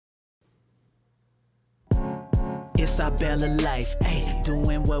It's our Bella life, ayy,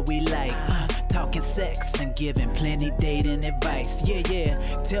 doing what we like. Talking sex and giving plenty dating advice. Yeah.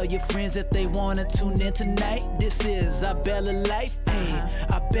 Tell your friends if they wanna tune in tonight. This is our Bella life,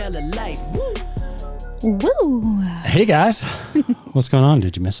 ayy, our Bella life. Woo! Woo! Hey guys, what's going on?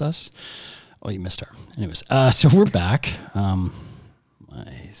 Did you miss us? Oh, you missed her. Anyways, so we're back. My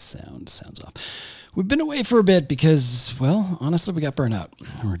sounds off. We've been away for a bit because, well, honestly, we got burnt out.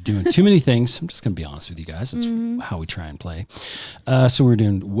 We're doing too many things. I'm just going to be honest with you guys. That's how we try and play. So we're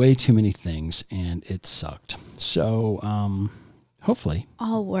doing way too many things, and it sucked. So hopefully.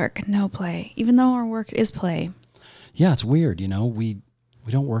 All work, no play. Even though our work is play. Yeah, it's weird. You know, we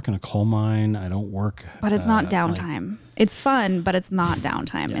don't work in a coal mine. I don't work. But it's not downtime. It's fun, but it's not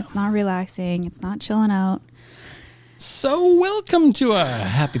downtime. Yeah. It's not relaxing. It's not chilling out. So welcome to a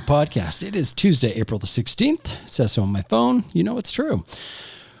happy podcast. It is Tuesday, April the 16th. It says so on my phone. You know it's true.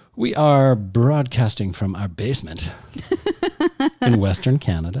 We are broadcasting from our basement in Western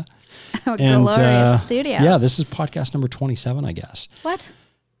Canada. Oh, glorious studio. Yeah, this is podcast number 27, I guess. What?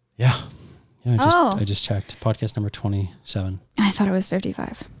 Yeah, I just checked. Podcast number 27. I thought it was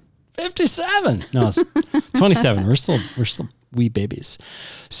 55. 57. No, it's 27. We're still wee babies.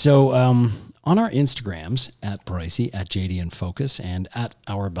 So, on our Instagrams at Brycey, at JD and Focus, and at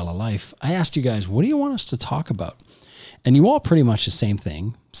Our Bella Life, I asked you guys, what do you want us to talk about? And you all pretty much said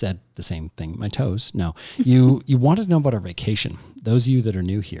the same thing. My toes. No, you wanted to know about our vacation. Those of you that are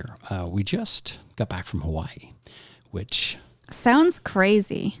new here, we just got back from Hawaii, which sounds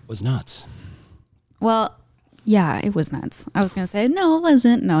crazy. Was nuts. Well, yeah, it was nuts. I was going to say, no, it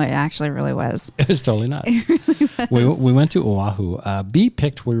wasn't. No, it actually really was. It was totally nuts. It really was. We went to Oahu. B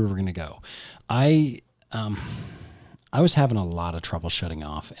picked where we were going to go. I was having a lot of trouble shutting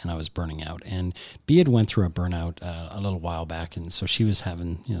off, and I was burning out. And B had went through a burnout a little while back, and so she was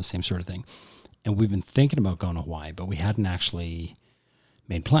having same sort of thing. And we've been thinking about going to Hawaii, but we hadn't actually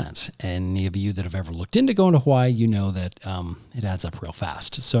made plans. And any of you that have ever looked into going to Hawaii, you know that it adds up real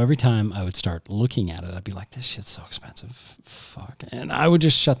fast. So every time I would start looking at it, I'd be like, this shit's so expensive. Fuck. And I would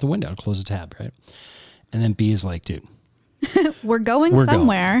just shut the window, close the tab, right? And then B is like, dude, we're going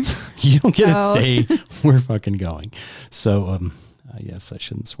somewhere. You don't get to say we're fucking going. So, yes, I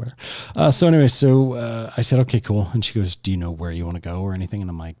shouldn't swear. So anyway, I said, okay, cool. And she goes, do you know where you want to go or anything? And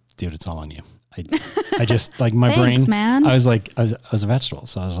I'm like, dude, it's all on you. I just like my Thanks, brain, man. I was a vegetable.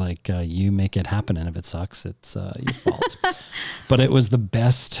 So I was like, you make it happen. And if it sucks, it's your fault. But it was the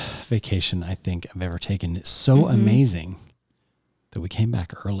best vacation I think I've ever taken. It's so amazing that we came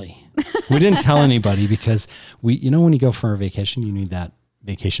back early. We didn't tell anybody because when you go for a vacation, you need that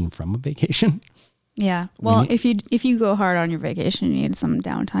vacation from a vacation. Yeah. Well, if you go hard on your vacation, you need some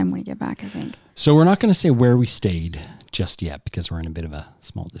downtime when you get back, I think. So we're not going to say where we stayed just yet because we're in a bit of a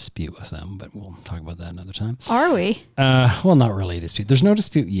small dispute with them, but we'll talk about that another time. Are we? Well, not really a dispute. There's no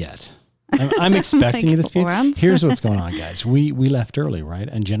dispute yet. I'm expecting a dispute. Here's what's going on, guys. We left early, right?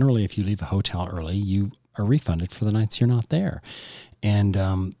 And generally, if you leave a hotel early, you are refunded for the nights you're not there.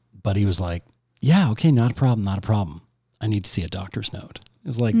 And but he was like, yeah, okay, not a problem. I need to see a doctor's note. It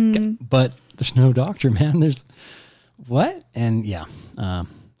was like, but there's no doctor, man. There's what? And yeah.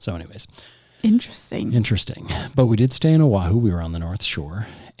 So anyways. Interesting. But we did stay in Oahu. We were on the North Shore,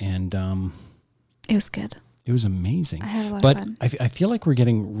 and it was good. It was amazing. I had a lot of fun. I feel like we're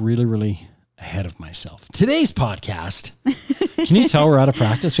getting really, really ahead of myself. Today's podcast, can you tell we're out of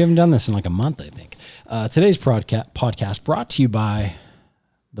practice? We haven't done this in like a month, I think. Today's podcast brought to you by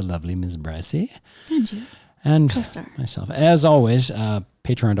the lovely Ms. Brycey. And you. And Co-star. Myself. As always,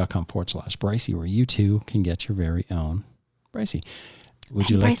 patreon.com/Brycey, where you too can get your very own Brycey. Would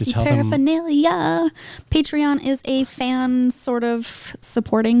you like to tell paraphernalia. Patreon is a fan sort of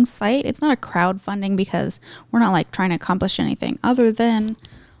supporting site. It's not a crowdfunding because we're not like trying to accomplish anything other than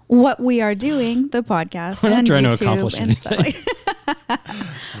what we are doing, the podcast. We're not trying YouTube to accomplish anything.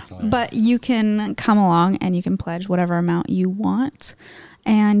 But you can come along and you can pledge whatever amount you want.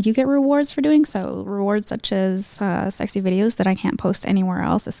 And you get rewards for doing so. Rewards such as sexy videos that I can't post anywhere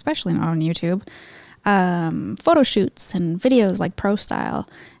else, especially not on YouTube. Photo shoots and videos like pro style,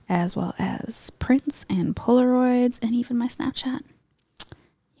 as well as prints and Polaroids and even my Snapchat.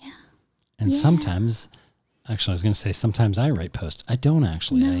 Yeah. And sometimes, actually I was going to say sometimes I write posts. I don't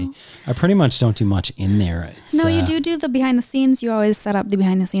actually. No. I pretty much don't do much in there. No, you do the behind the scenes. You always set up the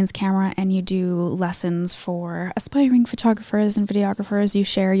behind the scenes camera and you do lessons for aspiring photographers and videographers. You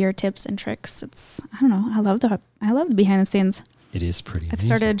share your tips and tricks. I don't know. I love the behind the scenes. It is pretty amazing. I've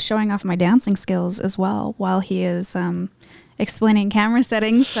started showing off my dancing skills as well while he is explaining camera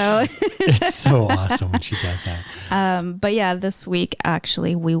settings. So it's so awesome when she does that. But yeah, this week,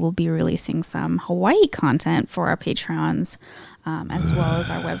 actually, we will be releasing some Hawaii content for our Patreons, as well as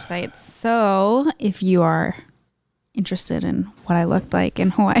our website. So if you are interested in what I looked like in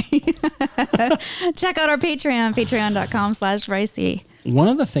Hawaii, check out our Patreon, patreon.com/Ricey. One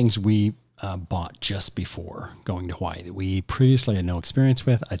of the things we bought just before going to Hawaii that we previously had no experience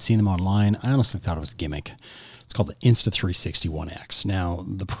with, I'd seen them online. I honestly thought it was a gimmick. It's called the Insta360 1X. Now,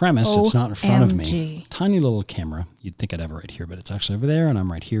 the premise, it's not in front of me. Tiny little camera. You'd think I'd have it right here, but it's actually over there, and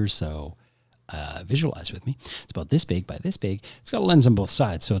I'm right here, so visualize with me. It's about this big by this big. It's got a lens on both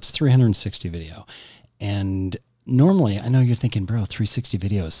sides, so it's 360 video. And normally, I know you're thinking, bro, 360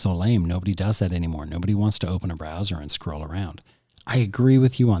 video is so lame. Nobody does that anymore. Nobody wants to open a browser and scroll around. I agree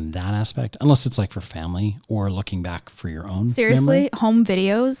with you on that aspect, unless it's like for family or looking back for your own Seriously, memory. home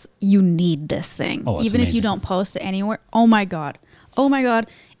videos, you need this thing. Oh, even amazing. if you don't post it anywhere. Oh my God.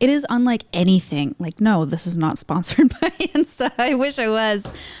 It is unlike anything. Like, no, this is not sponsored by Insta. I wish I was.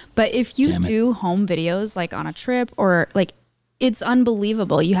 But if you do home videos like on a trip or like, it's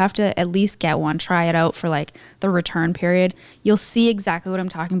unbelievable. You have to at least get one, try it out for like the return period. You'll see exactly what I'm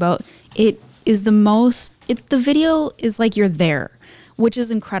talking about. The video is like you're there, which is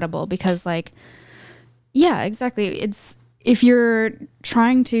incredible because like, yeah, exactly. If you're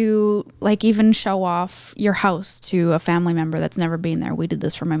trying to like even show off your house to a family member that's never been there, we did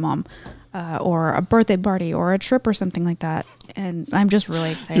this for my mom, or a birthday party or a trip or something like that. And I'm just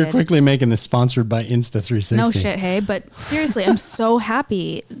really excited. You're quickly making this sponsored by Insta360. No shit, hey, but seriously, I'm so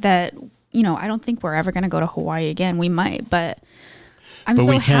happy that, I don't think we're ever going to go to Hawaii again. We might, but I'm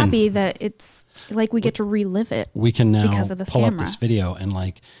so happy that it's like we get to relive it. We can now because of this pull camera. up this video and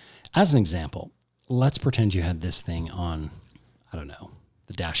like, as an example, let's pretend you had this thing on, I don't know,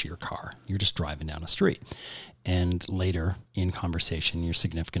 the dash of your car. You're just driving down a street. And later in conversation, your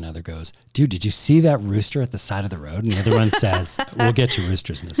significant other goes, dude, did you see that rooster at the side of the road? And the other one says, we'll get to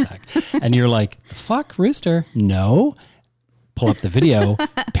roosters in a sec. And you're like, fuck, rooster. No. Pull up the video,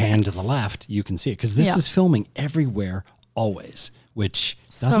 pan to the left, you can see it. Because this is filming everywhere, always, which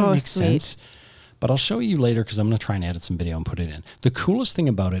doesn't make sense. But I'll show you later because I'm going to try and edit some video and put it in. The coolest thing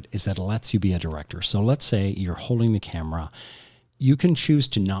about it is that it lets you be a director. So let's say you're holding the camera. You can choose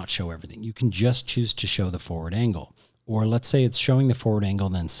to not show everything. You can just choose to show the forward angle. Or let's say it's showing the forward angle,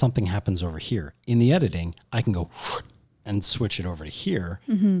 then something happens over here. In the editing, I can go and switch it over to here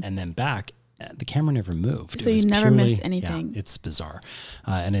and then back. The camera never moved. So you never miss anything. Yeah, it's bizarre.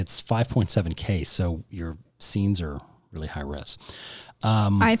 And it's 5.7K, so your scenes are really high res.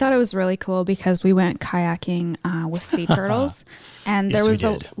 I thought it was really cool because we went kayaking with sea turtles, and there was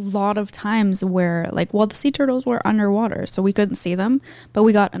a lot of times where the sea turtles were underwater, so we couldn't see them, but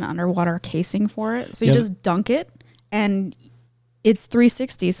we got an underwater casing for it. So you just dunk it, and it's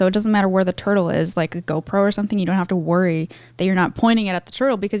 360, so it doesn't matter where the turtle is, like a GoPro or something. You don't have to worry that you're not pointing it at the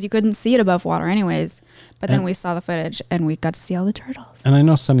turtle because you couldn't see it above water anyways. But then we saw the footage, and we got to see all the turtles. And I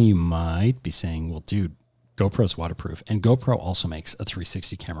know some of you might be saying, well, dude, GoPro's waterproof. And GoPro also makes a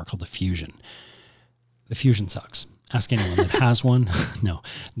 360 camera called the Fusion. The Fusion sucks. Ask anyone that has one. No,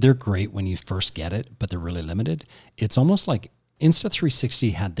 they're great when you first get it, but they're really limited. It's almost like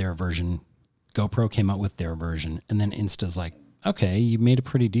Insta360 had their version. GoPro came out with their version. And then Insta's like, okay, you made a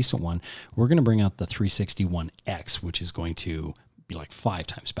pretty decent one. We're going to bring out the 360 1X, which is going to be like 5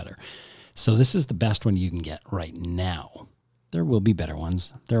 times better. So this is the best one you can get right now. There will be better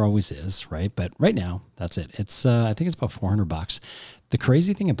ones. There always is, right? But right now, that's it. It's I think it's about $400. The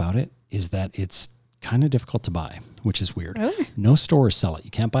crazy thing about it is that it's kind of difficult to buy, which is weird. Really? No stores sell it.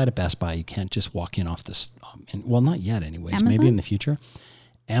 You can't buy it at Best Buy. You can't just walk in off this. Well, not yet anyways. Amazon? Maybe in the future.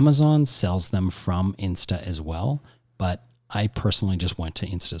 Amazon sells them from Insta as well, but I personally just went to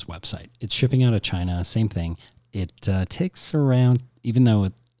Insta's website. It's shipping out of China, same thing. It takes around, even though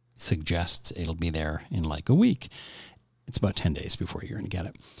it suggests it'll be there in like a week, it's about 10 days before you're going to get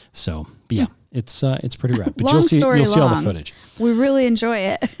it. So, but yeah, it's pretty rad. But you'll see all the footage. We really enjoy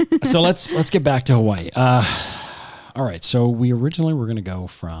it. So let's get back to Hawaii. All right. So we originally were going to go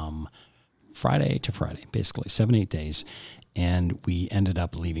from Friday to Friday, basically 7-8 days. And we ended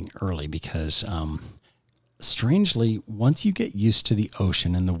up leaving early because, strangely, once you get used to the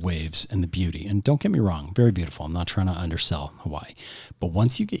ocean and the waves and the beauty, and don't get me wrong, very beautiful. I'm not trying to undersell Hawaii, but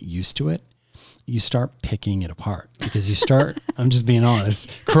once you get used to it, you start picking it apart because you start, I'm just being honest,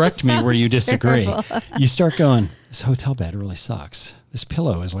 correct me where you disagree. Terrible. You start going, this hotel bed really sucks. This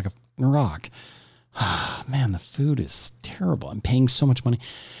pillow is like a rock. Man, the food is terrible. I'm paying so much money.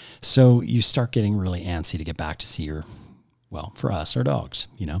 So you start getting really antsy to get back to see your Well, for us, our dogs,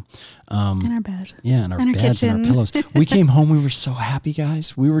 In our bed. Yeah, in our beds and our pillows. We came home. We were so happy,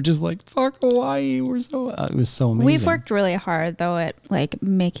 guys. We were just like, fuck Hawaii. We're so, it was so amazing. We've worked really hard though at like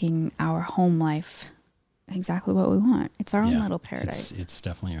making our home life exactly what we want. It's our own little paradise. It's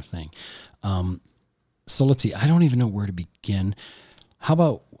definitely our thing. So let's see. I don't even know where to begin. How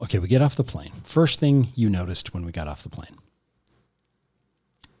about, okay, we get off the plane. First thing you noticed when we got off the plane.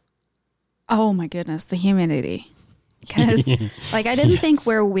 Oh my goodness, the humidity. Because like I didn't think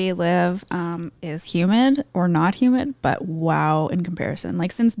where we live is humid or not humid, but wow, in comparison.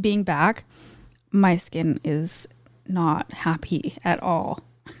 Like since being back, my skin is not happy at all.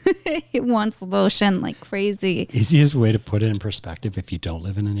 It wants lotion like crazy. Easiest way to put it in perspective if you don't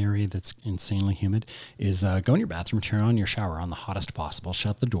live in an area that's insanely humid is go in your bathroom, turn on your shower on the hottest possible,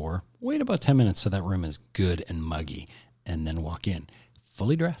 shut the door, wait about 10 minutes so that room is good and muggy, and then walk in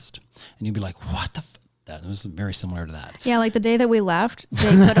fully dressed. And you'd be like, what the that was very similar to that. Yeah, like the day that we left,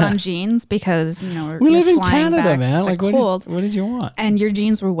 they put on jeans because, we live in Canada, back. man. It's like cold. What did you want? And your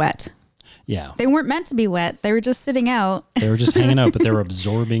jeans were wet. Yeah. They weren't meant to be wet. They were just sitting out. They were just hanging out, but they were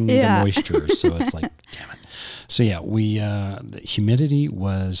absorbing the moisture. So it's like, damn it. So yeah, the humidity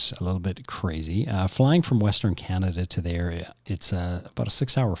was a little bit crazy. Flying from Western Canada to there, it's about a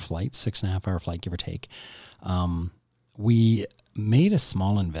 6-hour flight, 6.5-hour flight, give or take. We made a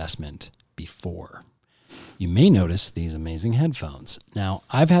small investment before. You may notice these amazing headphones. Now,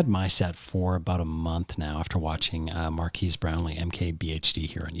 I've had my set for about a month now after watching Marquise Brownlee, MKBHD,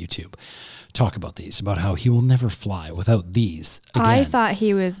 here on YouTube, talk about these, about how he will never fly without these. Again, I thought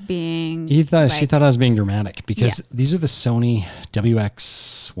he was being... she thought I was being dramatic because these are the Sony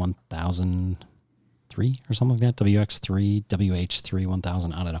WX-1003 or something like that, WX3, WH3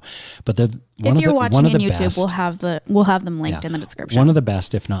 1000, I don't know. But if you're watching on YouTube, best, we'll have them linked in the description. One of the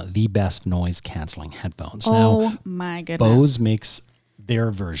best, if not the best, noise canceling headphones. Oh my goodness. Bose makes their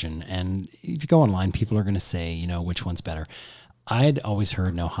version, and if you go online, people are going to say, which one's better. I'd always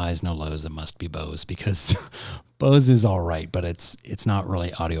heard no highs, no lows. It must be Bose because Bose is all right, but it's not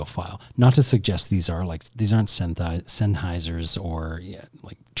really audiophile. Not to suggest these aren't Sennheisers or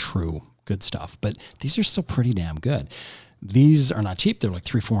like true good stuff, but these are still pretty damn good. These are not cheap. They're like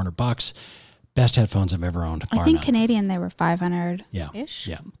 $300-400. Best headphones I've ever owned. I think Canadian, they were 500-ish.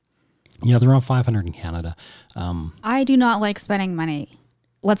 Yeah, they're around 500 in Canada. I do not like spending money.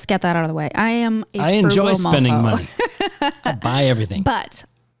 Let's get that out of the way. I enjoy spending money. I buy everything. But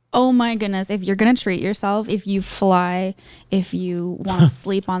oh my goodness, if you're going to treat yourself, if you fly, if you want to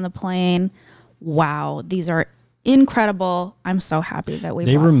sleep on the plane, wow, these are incredible. I'm so happy that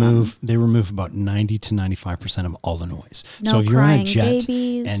they remove about 90 to 95% of all the noise. No so if you're in a jet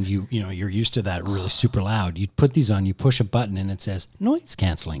babies. and you're used to that really super loud, you put these on, you push a button and it says noise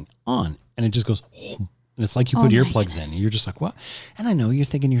canceling on, and it just goes and it's like you put earplugs in and you're just like, what? And I know you're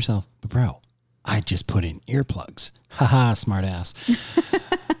thinking to yourself, but bro, I just put in earplugs. Haha, smart ass.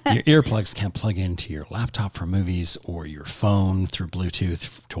 Your earplugs can't plug into your laptop for movies or your phone through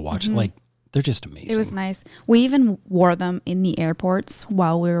Bluetooth to watch. Like, they're just amazing. It was nice. We even wore them in the airports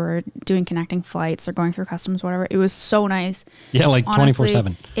while we were doing connecting flights or going through customs, whatever. It was so nice. Yeah, like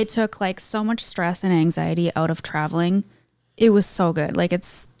 24/7. It took like so much stress and anxiety out of traveling. It was so good. Like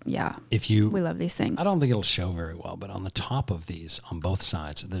we love these things. I don't think it'll show very well, but on the top of these, on both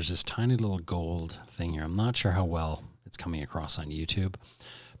sides, there's this tiny little gold thing here. I'm not sure how well it's coming across on YouTube,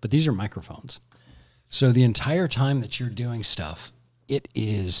 but these are microphones. So the entire time that you're doing stuff, it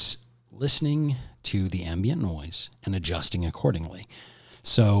is listening to the ambient noise and adjusting accordingly.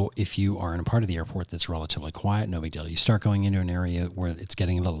 So if you are in a part of the airport that's relatively quiet, no big deal. You start going into an area where it's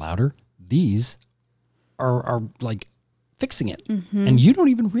getting a little louder. These are like fixing it. And you don't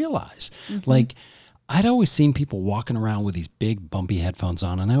even realize. Like, I'd always seen people walking around with these big bumpy headphones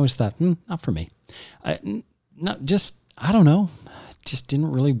on, and I always thought, not for me. I don't know. Just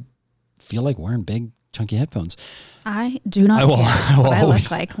didn't really feel like wearing big chunky headphones. I do not care what I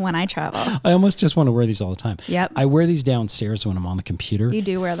look like when I travel. I almost just want to wear these all the time. Yep. I wear these downstairs when I'm on the computer. You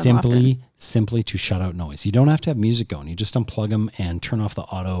do wear them simply to shut out noise. You don't have to have music going. You just unplug them and turn off the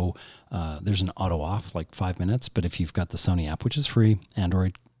auto. There's an auto off, like 5 minutes. But if you've got the Sony app, which is free,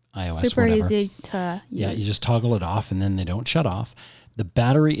 Android, iOS, super whatever. easy to use. Yeah, you just toggle it off and then they don't shut off. The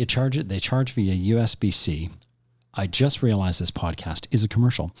battery, they charge via USB-C. I just realized this podcast is a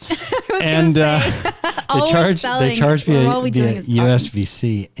commercial. And they charge via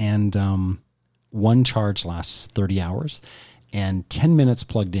USB-C, and one charge lasts 30 hours, and 10 minutes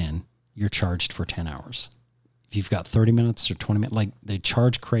plugged in, you're charged for 10 hours. If you've got 30 minutes or 20 minutes, like, they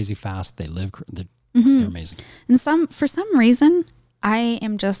charge crazy fast. They're amazing. And for some reason, I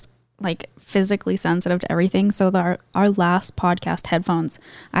am just like physically sensitive to everything. So our last podcast headphones,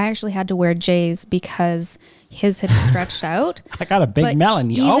 I actually had to wear Jay's because his had stretched out. I got a big melon,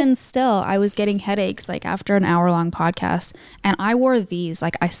 yo. Even still, I was getting headaches like after an hour-long podcast, and I wore these.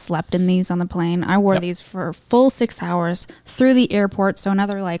 Like I slept in these on the plane. I wore these for a full 6 hours through the airport. So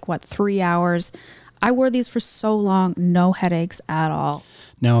another 3 hours. I wore these for so long, no headaches at all.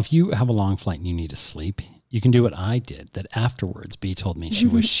 Now, if you have a long flight and you need to sleep, you can do what I did, that afterwards B told me she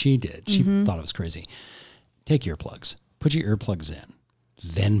wished she did. She thought it was crazy. Take earplugs, put your earplugs in,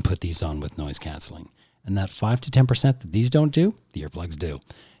 then put these on with noise canceling. And that 5 to 10% that these don't do, the earplugs do.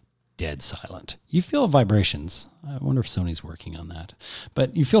 Dead silent. You feel vibrations. I wonder if Sony's working on that.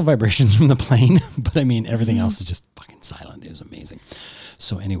 But you feel vibrations from the plane. But I mean, everything else is just fucking silent. It was amazing.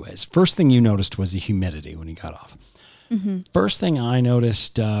 So anyways, first thing you noticed was the humidity when you got off. First thing I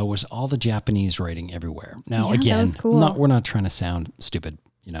noticed was all the Japanese writing everywhere. Now, again, that was cool. we're not trying to sound stupid.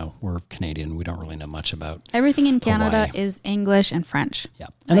 You know, we're Canadian. We don't really know much about everything in Canada Hawaii. Is English and French. Yeah.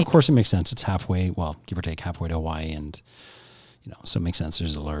 And of course it makes sense. It's halfway, well, give or take halfway to Hawaii. And, you know, so it makes sense.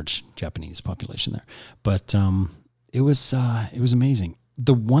 There's a large Japanese population there. But it was amazing.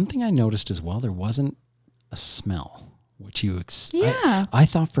 The one thing I noticed as well, there wasn't a smell, which I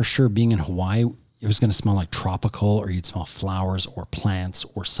thought for sure being in Hawaii, it was going to smell like tropical, or you'd smell flowers or plants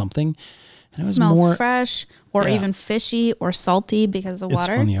or something. And it was smells more fresh or even fishy or salty because of the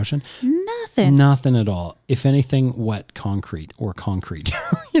water. It's on the ocean. Nothing at all. If anything, wet concrete or concrete.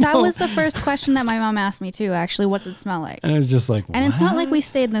 That was the first question that my mom asked me too, actually. What's it smell like? And it was just like, and it's not like we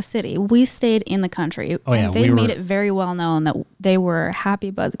stayed in the city. We stayed in the country. Oh, yeah, and they made it very well known that they were happy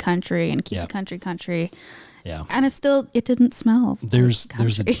about the country and keep the country. Yeah. And it didn't smell. There's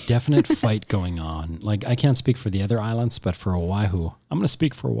a definite fight going on. Like, I can't speak for the other islands, but for Oahu, I'm going to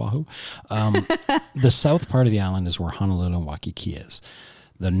speak for Oahu. The south part of the island is where Honolulu and Waikiki is.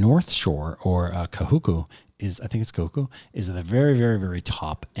 The north shore, or Kahuku, is at the very, very, very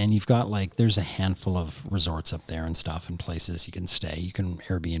top. And you've got there's a handful of resorts up there and stuff and places you can stay. You can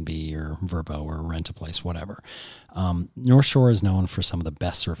Airbnb or Vrbo or rent a place, whatever. North Shore is known for some of the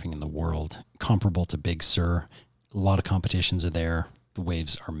best surfing in the world, comparable to Big Sur. A lot of competitions are there. The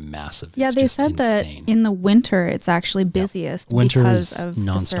waves are massive. Yeah, they said insane. That in the winter it's actually busiest because of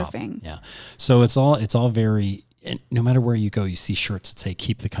nonstop. The surfing. Yeah, so it's all very. And no matter where you go, you see shirts that say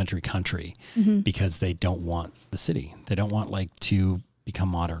 "Keep the country," because they don't want the city. They don't want to become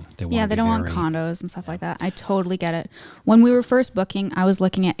modern. They don't want condos and stuff like that. I totally get it. When we were first booking, I was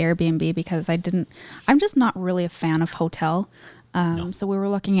looking at Airbnb because I'm just not really a fan of hotel. So we were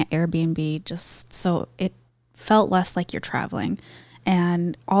looking at Airbnb just so it felt less like you're traveling.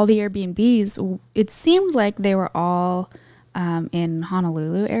 And all the Airbnbs, it seemed like they were all in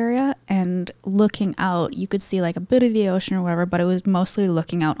Honolulu area, and looking out, you could see a bit of the ocean or whatever, but it was mostly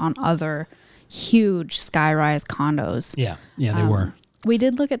looking out on other huge skyrise condos. Yeah, they were. We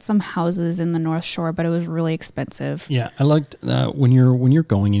did look at some houses in the North Shore, but it was really expensive. Yeah, I liked when you're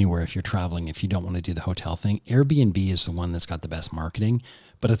going anywhere, if you're traveling, if you don't want to do the hotel thing, Airbnb is the one that's got the best marketing,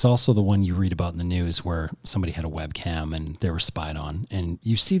 but it's also the one you read about in the news where somebody had a webcam and they were spied on, and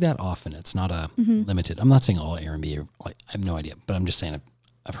you see that often. It's not a limited. I'm not saying all Airbnb are I have no idea, but I'm just saying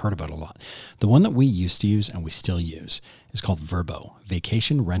I've heard about it a lot. The one that we used to use and we still use is called Vrbo,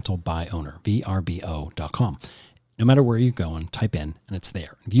 Vacation Rental by Owner, VRBO.com. No matter where you're going, type in and it's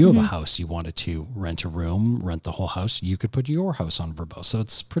there. If you have a house, you wanted to rent a room, rent the whole house, you could put your house on Vrbo. So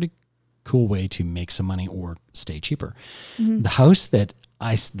it's a pretty cool way to make some money or stay cheaper. The house that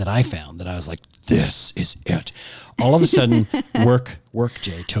I found that I was like, this is it. All of a sudden, work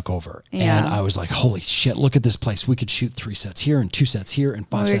Jay took over. Yeah. And I was like, holy shit, look at this place. We could shoot 3 sets here and 2 sets here and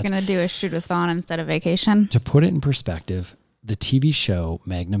 5 sets. We're going to do a shoot-a-thon instead of vacation. To put it in perspective, the TV show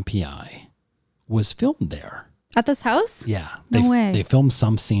Magnum P.I. was filmed there. At this house? Yeah. No way. They filmed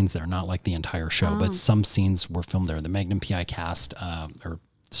some scenes there, not like the entire show, but some scenes were filmed there. The Magnum P.I. cast, or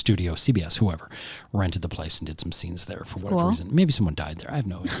studio, CBS, whoever, rented the place and did some scenes there for whatever reason. Maybe someone died there. I have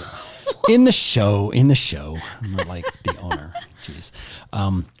no idea. in the show, I'm not like the owner. Jeez.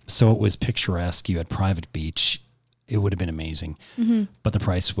 So it was picturesque. You had private beach. It would have been amazing. But the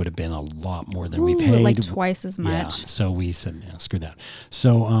price would have been a lot more than we paid. Like twice as much. Yeah. So we said, screw that.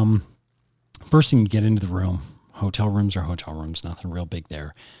 So first thing, you get into the room. Hotel rooms are hotel rooms. Nothing real big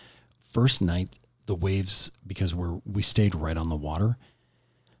there. First night, the waves, because we stayed right on the water.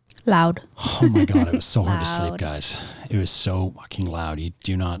 Loud. Oh my God, it was so hard to sleep, guys. It was so fucking loud. You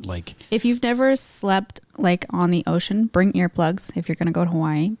do not If you've never slept on the ocean, bring earplugs. If you're going to go to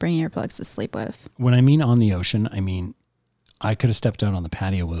Hawaii, bring earplugs to sleep with. When I mean on the ocean, I could have stepped out on the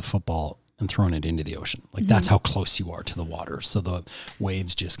patio with a football and thrown it into the ocean. Like that's how close you are to the water. So the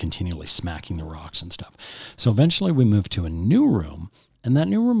waves just continually smacking the rocks and stuff. So eventually we moved to a new room, and that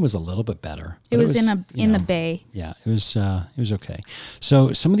new room was a little bit better. It was in the bay. Yeah, it was okay.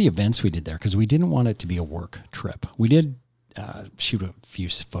 So some of the events we did there, because we didn't want it to be a work trip. We did shoot a few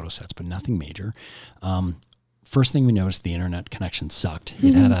photo sets, but nothing major. First thing we noticed, the internet connection sucked.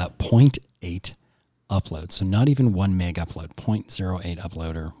 It had a 0.8 upload. So not even 1 meg upload, 0.08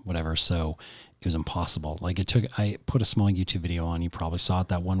 upload or whatever. So it was impossible. Like I put a small YouTube video on. You probably saw it,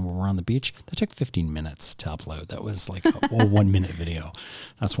 that one where we're on the beach. That took 15 minutes to upload. That was like a 1 minute video.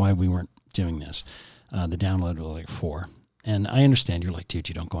 That's why we weren't doing this. The download was like 4. And I understand you're like, dude,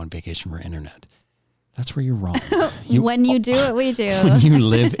 you don't go on vacation for internet. That's where you're wrong. When you do it, we do. When you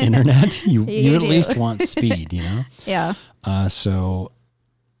live internet, you at least want speed, you know? Yeah. So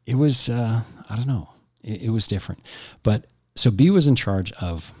it was, I don't know. It was different. But so B was in charge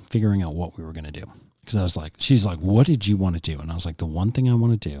of figuring out what we were going to do. Because I was like, she's like, what did you want to do? And I was like, the one thing I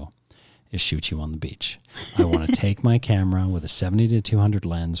want to do is shoot you on the beach. I want to take my camera with a 70 to 200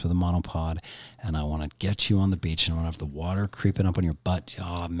 lens with a monopod, and I want to get you on the beach, and I want to have the water creeping up on your butt.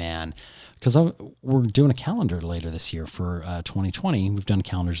 Oh, man. Because we're doing a calendar later this year for 2020. We've done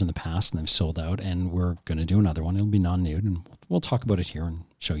calendars in the past, and they've sold out, and we're going to do another one. It'll be non-nude, and we'll talk about it here and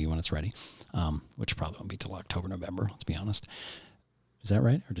show you when it's ready, which probably won't be till October, November, let's be honest. Is that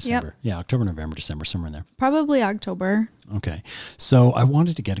right? Or December? Yep. Yeah, October, November, December, somewhere in there. Probably October. Okay. So I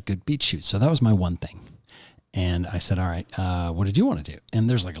wanted to get a good beach shoot. So that was my one thing. And I said, all right, what did you want to do? And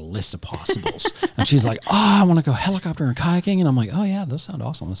there's like a list of possibles. And she's like, I want to go helicopter and kayaking. And I'm like, oh yeah, those sound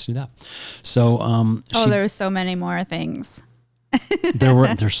awesome. Let's do that. So, there's so many more things.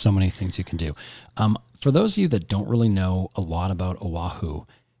 there's so many things you can do. For those of you that don't really know a lot about Oahu,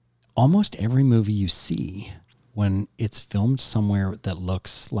 almost every movie you see, when it's filmed somewhere that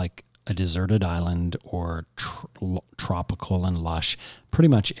looks like a deserted island or tropical and lush, pretty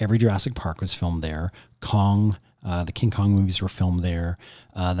much every Jurassic Park was filmed there. Kong, the King Kong movies were filmed there.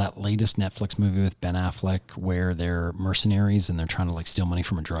 That latest Netflix movie with Ben Affleck where they're mercenaries and they're trying to like steal money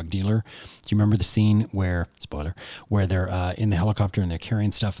from a drug dealer. Do you remember the scene where, spoiler, where they're in the helicopter and they're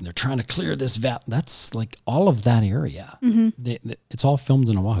carrying stuff and they're trying to clear this vat? That's like all of that area. It's all filmed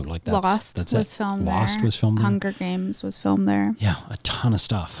in Oahu. Like Lost was filmed there. Lost was filmed there. Hunger Games was filmed there. Yeah, a ton of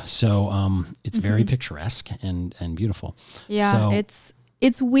stuff. So it's very picturesque and beautiful. Yeah, so,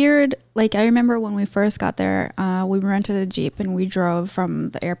 it's weird. Like I remember when we first got there, we rented a Jeep and we drove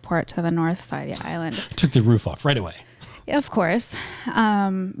from the airport to the north side of the island. Took the roof off right away. Yeah, of course.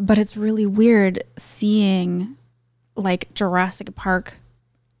 But it's really weird seeing like Jurassic Park,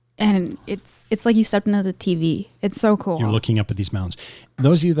 and it's like you stepped into the TV. It's so cool. You're looking up at these mountains.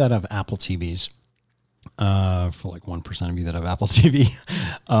 Those of you that have Apple TVs, for like 1% of you that have Apple TV,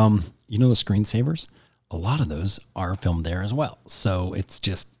 you know the screensavers? A lot of those are filmed there as well. So it's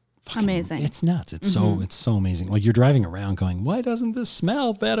just amazing. It's nuts. It's so amazing. Like you're driving around going, why doesn't this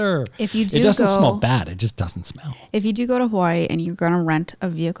smell better? If you do, it doesn't smell bad. It just doesn't smell. If you do go to Hawaii and you're going to rent a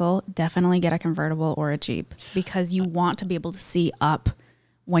vehicle, definitely get a convertible or a Jeep because you want to be able to see up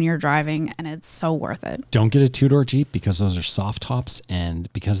when you're driving, and it's so worth it. Don't get a two-door Jeep because those are soft tops,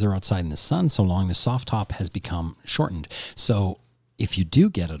 and because they're outside in the sun so long, the soft top has become shortened. So if you do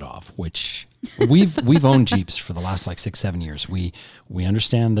get it off, which we've owned Jeeps for the last like 6-7 years, we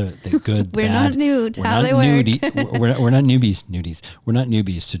understand the good. We're bad. not new to how they work. We're not newbies. We're not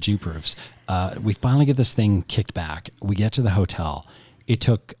newbies to Jeep roofs. We finally get this thing kicked back. We get to the hotel. It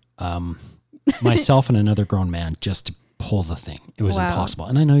took myself and another grown man just to pull the thing. It was impossible.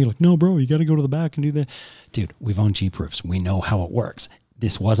 And I know you're like, no, bro, you got to go to the back and do that. Dude, we've owned Jeep roofs. We know how it works.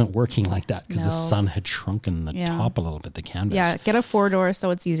 This wasn't working like that because the sun had shrunken the top a little bit, the canvas. Yeah, get a 4-door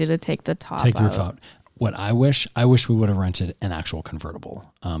so it's easy to take the top Take the roof out. What I wish we would have rented an actual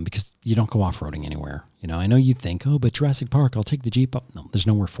convertible because you don't go off-roading anywhere. You know, I know you think, but Jurassic Park, I'll take the Jeep up. No, there's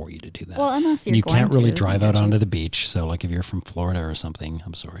nowhere for you to do that. Well, unless you can't really drive out onto the beach. So like if you're from Florida or something,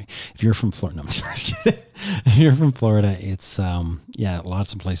 I'm sorry. If you're from Florida, no, I'm just kidding. If you're from Florida, it's,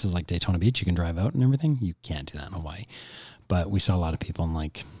 lots of places like Daytona Beach, you can drive out and everything. You can't do that in Hawaii. But we saw a lot of people in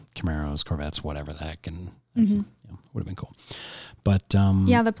like Camaros, Corvettes, whatever the heck, and would have been cool. But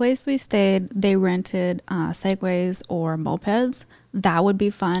the place we stayed, they rented Segways or mopeds. That would be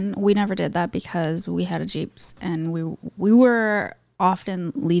fun. We never did that because we had a Jeeps, and we were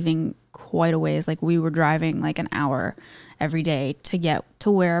often leaving quite a ways. Like we were driving like an hour every day to get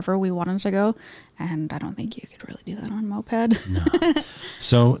to wherever we wanted to go, and I don't think you could really do that on a moped. No.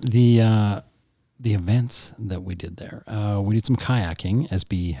 So the the events that we did there. We did some kayaking, as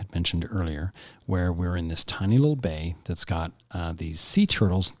B had mentioned earlier, where we're in this tiny little bay that's got these sea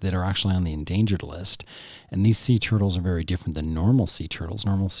turtles that are actually on the endangered list. And these sea turtles are very different than normal sea turtles.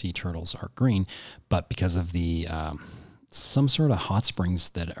 Normal sea turtles are green, but because of the some sort of hot springs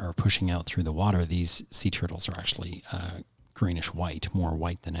that are pushing out through the water, these sea turtles are actually greenish white, more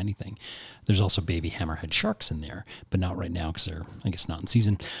white than anything. There's also baby hammerhead sharks in there, but not right now because they're, I guess, not in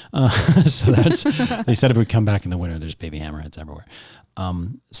season. So that's, they said if we come back in the winter, there's baby hammerheads everywhere.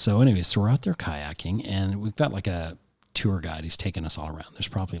 So anyways, so we're out there kayaking, and we've got like a tour guide. He's taking us all around. There's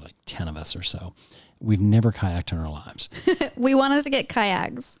probably like 10 of us or so. We've never kayaked in our lives. We wanted to get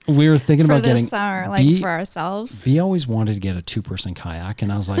kayaks. We were thinking about getting for this summer, like for ourselves. V always wanted to get a 2-person kayak,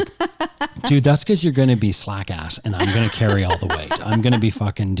 and I was like, dude, that's because you're going to be slack ass, and I'm going to carry all the weight. I'm going to be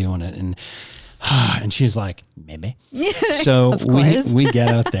fucking doing it. And she's like, maybe. So we get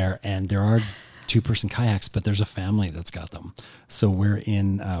out there, and there are 2-person kayaks, but there's a family that's got them. So we're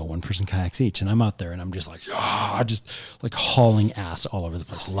in 1-person kayaks each, and I'm out there, and I'm just like, just like hauling ass all over the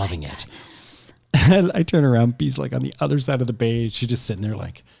place, loving it. And I turn around, B's like on the other side of the bay. She's just sitting there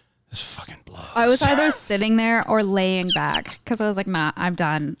like, this fucking blows. I was either sitting there or laying back because I was like, nah, I'm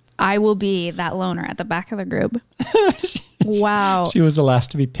done. I will be that loner at the back of the group. Wow. She was the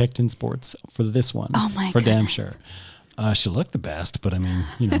last to be picked in sports for this one. Oh my For goodness. damn sure. She looked the best, but I mean,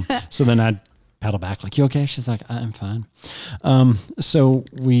 you know. So then I'd paddle back like, you okay? She's like, I'm fine. So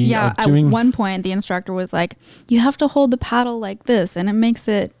we are doing... At one point, the instructor was like, you have to hold the paddle like this, and it makes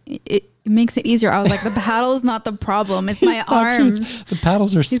it easier. I was like, the paddle is not the problem. It's my arms. The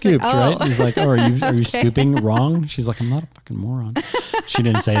paddles are scooped, like, oh. right? He's like, are you scooping wrong? She's like, I'm not a fucking moron. She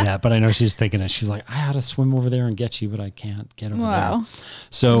didn't say that, but I know she's thinking it. She's like, I had to swim over there and get you, but I can't get over there.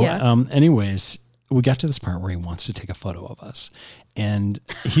 So anyways, we got to this part where he wants to take a photo of us. And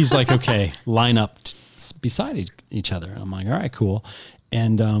he's like, okay, line up beside each other. And I'm like, all right, cool.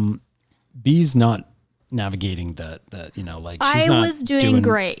 And B's not navigating the you know, like she's I was doing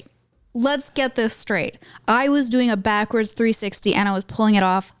great. Let's get this straight. I was doing a backwards 360 and I was pulling it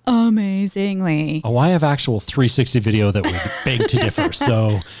off amazingly. Oh, I have actual 360 video that would beg to differ.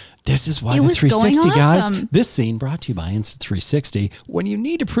 So this is why it the was 360 going guys. awesome. This scene brought to you by Instant 360 when you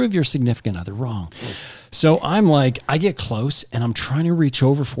need to prove your significant other wrong. So I'm like, I get close and I'm trying to reach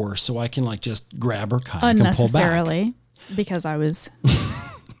over for her so I can like just grab her kayak and pull back. Unnecessarily, because I was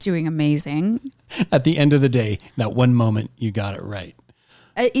doing amazing. At the end of the day, that one moment you got it right.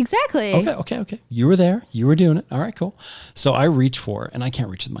 Exactly. Okay. You were there. You were doing it. All right, cool. So I reach for it, and I can't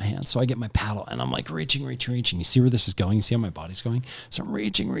reach with my hands. So I get my paddle, and I'm like reaching. You see where this is going? You see how my body's going? So I'm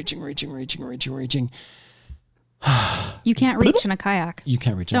reaching. You can't reach in a kayak. You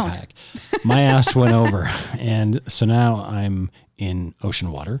can't reach in a kayak. My ass went over. And so now I'm in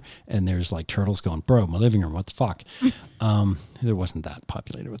ocean water, and there's like turtles going, bro, my living room, what the fuck? There wasn't that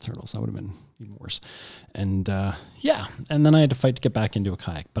populated with turtles. That would have been even worse. And and then I had to fight to get back into a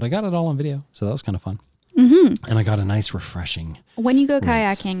kayak. But I got it all on video, so that was kind of fun. Mm-hmm. And I got a nice, refreshing When you go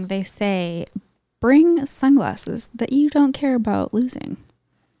kayaking, they say, bring sunglasses that you don't care about losing.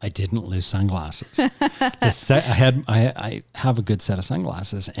 I didn't lose sunglasses. I have a good set of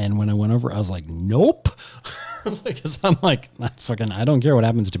sunglasses, and when I went over, I was like, nope, because I'm like, I don't care what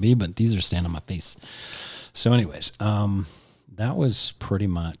happens to me, but these are staying on my face. So, anyways, that was pretty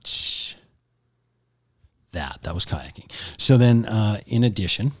much that. That was kayaking. So then, in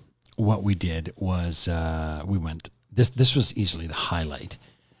addition, what we did was we went. This was easily the highlight.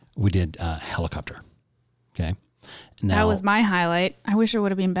 We did helicopter. Okay. Now, that was my highlight. I wish it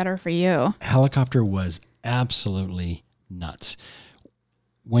would have been better for you. Helicopter was absolutely nuts.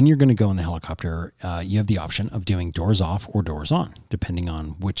 When you're going to go in the helicopter, you have the option of doing doors off or doors on, depending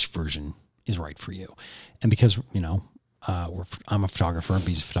on which version is right for you. And because, you know, I'm a photographer,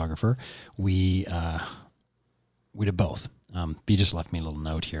 B's a photographer, we did both. B just left me a little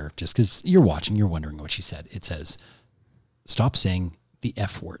note here, just because you're watching, you're wondering what she said. It says, stop saying the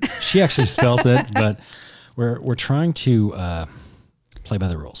F word. She actually spelled it, but... We're trying to play by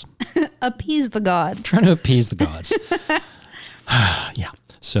the rules. Appease the gods. Trying to appease the gods. Yeah.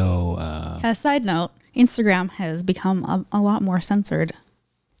 So. A side note, Instagram has become a lot more censored,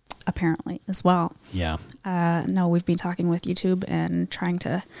 apparently, as well. Yeah. No, we've been talking with YouTube and trying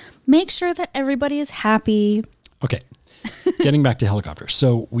to make sure that everybody is happy. Okay. Getting back to helicopters.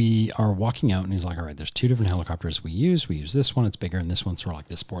 So we are walking out and he's like, all right, there's 2 different helicopters we use. We use this one, it's bigger, and this one's sort of like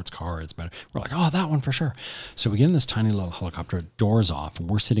this sports car, it's better. We're like, oh, that one for sure. So we get in this tiny little helicopter, doors off, and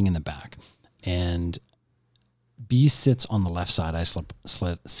we're sitting in the back. And B sits on the left side, I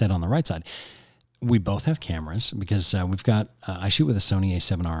sit on the right side. we both have cameras because we've got, I shoot with a Sony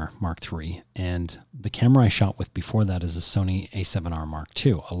A7R Mark III, and the camera I shot with before that is a Sony A7R Mark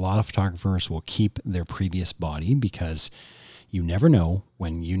II. A lot of photographers will keep their previous body because you never know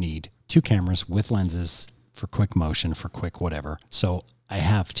when you need two cameras with lenses for quick motion, for quick whatever. So I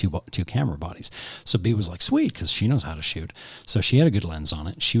have two camera bodies. So B was like, sweet, because she knows how to shoot. So she had a good lens on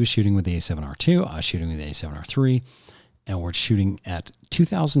it. She was shooting with the A7R II. I was shooting with the A7R III. And we're shooting at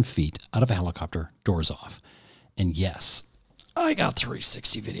 2,000 feet out of a helicopter, doors off. And yes, I got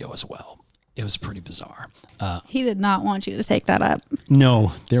 360 video as well. It was pretty bizarre. He did not want you to take that up.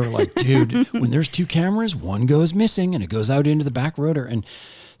 No, they were like, dude, when there's two cameras, one goes missing and it goes out into the back rotor. And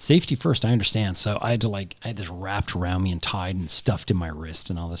safety first, I understand. So I had this wrapped around me and tied and stuffed in my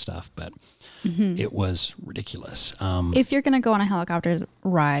wrist and all this stuff. But it was ridiculous. If you're going to go on a helicopter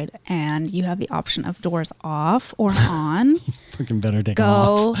ride and you have the option of doors off or on, fucking better take them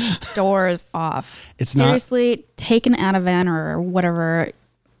off. go doors off. It's seriously, take an Ativan or whatever.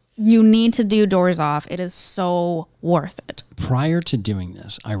 You need to do doors off. It is so worth it. Prior to doing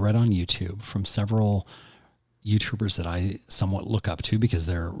this, I read on YouTube from several YouTubers that I somewhat look up to because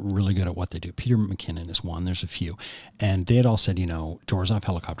they're really good at what they do. Peter McKinnon is one. There's a few. And they had all said, doors off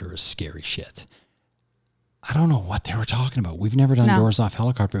helicopter is scary shit. I don't know what they were talking about. We've never done doors off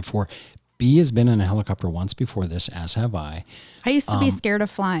helicopter before. B has been in a helicopter once before this, as have I. I used to be scared of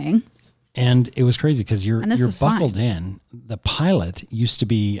flying. And it was crazy because you're buckled in. The pilot used to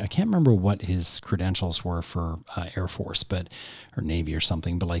be, I can't remember what his credentials were for Air Force, or Navy or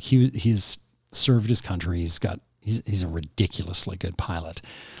something, but like he's served his country. He's a ridiculously good pilot.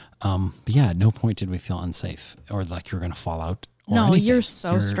 But yeah, at no point did we feel unsafe or like you're going to fall out. No, anything. you're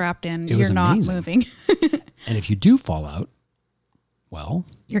strapped in. You're not moving. And if you do fall out, well,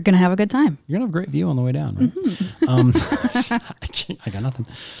 you're going to have a good time. You're going to have a great view on the way down, right? I got nothing.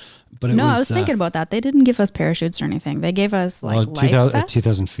 But I was thinking about that. They didn't give us parachutes or anything. They gave us life vests.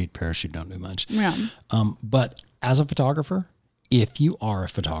 2,000 feet parachute don't do much. Yeah. But as a photographer, if you are a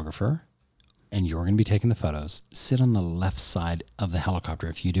photographer and you're going to be taking the photos, sit on the left side of the helicopter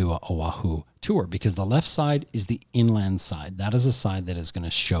if you do a Oahu tour, because the left side is the inland side. That is a side that is going to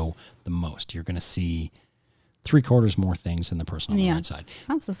show the most. You're going to see 3/4 more things than the person on the right side.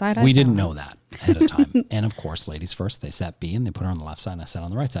 That's the side we didn't know that ahead of time. And of course, ladies first, they sat B and they put her on the left side and I sat on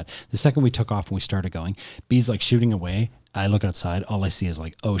the right side. The second we took off and we started going, B's like shooting away. I look outside. All I see is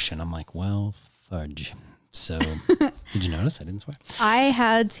like ocean. I'm like, well, fudge. So did you notice? I didn't swear. I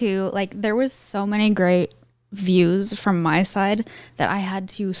had to, there was so many great views from my side that I had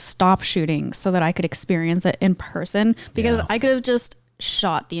to stop shooting so that I could experience it in person, because I could have just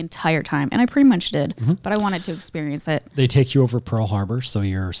shot the entire time, and I pretty much did, but I wanted to experience it. They take you over Pearl Harbor, so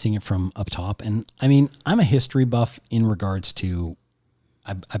you're seeing it from up top. And I mean, I'm a history buff in regards to,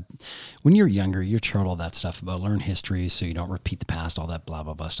 when you're younger, you're taught all that stuff about learn history so you don't repeat the past, all that blah,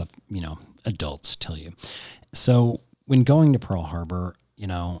 blah, blah stuff, adults tell you. So when going to Pearl Harbor,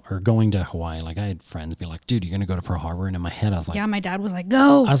 or going to Hawaii, like I had friends be like, dude, you're going to go to Pearl Harbor. And in my head, I was like, yeah, my dad was like,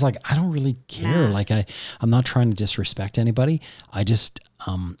 go. I was like, I don't really care. Nah. Like I'm not trying to disrespect anybody. I just,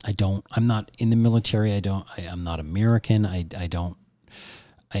 I'm not in the military. I'm not American. I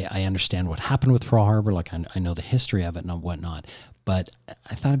understand what happened with Pearl Harbor. Like I know the history of it and whatnot, but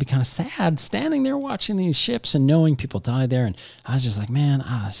I thought it'd be kind of sad standing there watching these ships and knowing people died there. And I was just like, man,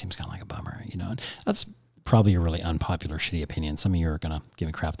 that seems kind of like a bummer, and that's probably a really unpopular, shitty opinion. Some of you are going to give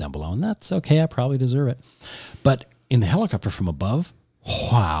me crap down below, and that's okay. I probably deserve it. But in the helicopter from above,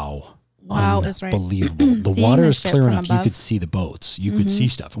 wow, that's right. Unbelievable. The water is clear enough. You could see the boats. You could see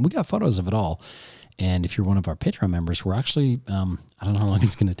stuff. And we got photos of it all. And if you're one of our Patreon members, we're actually, I don't know how long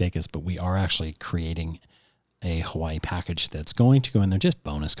it's going to take us, but we are actually creating a Hawaii package that's going to go in there. Just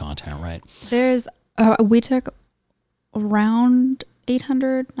bonus content, right? We took around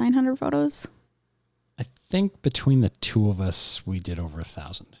 800, 900 photos. I think between the two of us, we did over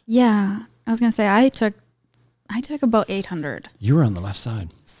 1,000. Yeah. I was going to say, I took about 800. You were on the left side.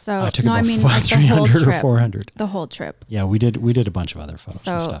 So I took about 300 or 400. The whole trip. Yeah, we did a bunch of other photos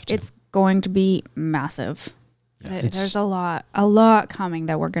and stuff too. It's going to be massive. Yeah, there's a lot coming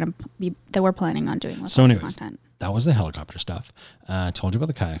that we're planning on doing with this content. That was the helicopter stuff. Told you about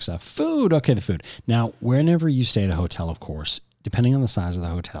the kayak stuff. Food. Okay, the food. Now, whenever you stay at a hotel, of course, depending on the size of the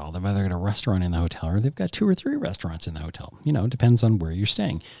hotel, they've either got a restaurant in the hotel or they've got 2 or 3 restaurants in the hotel. It depends on where you're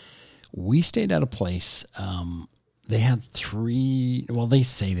staying. We stayed at a place, they had 3, well, they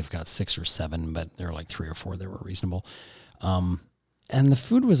say they've got 6 or 7, but there were like 3 or 4 that were reasonable. And the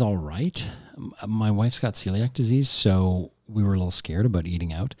food was all right. My wife's got celiac disease, so we were a little scared about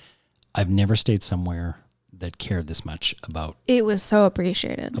eating out. I've never stayed somewhere that cared this much about It was so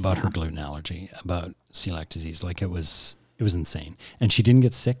appreciated. about her gluten allergy, about celiac disease. Like it was insane. And she didn't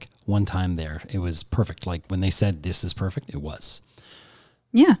get sick one time there. It was perfect. Like when they said this is perfect, it was.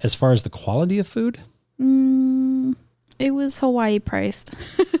 Yeah. As far as the quality of food, It was Hawaii priced.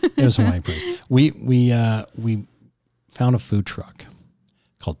 it was Hawaii priced. We found a food truck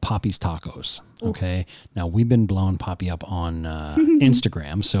called Poppy's Tacos. Okay. Now we've been blowing Poppy up on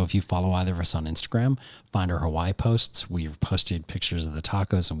Instagram. So if you follow either of us on Instagram, find our Hawaii posts. We've posted pictures of the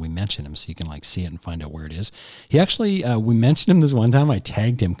tacos and we mention him so you can like see it and find out where it is. He actually, we mentioned him this one time. I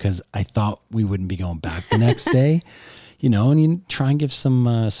tagged him because I thought we wouldn't be going back the next day, you know, and you try and give some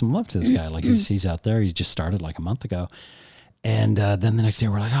love to this guy. Like he's out there. He's just started like a month ago. And then the next day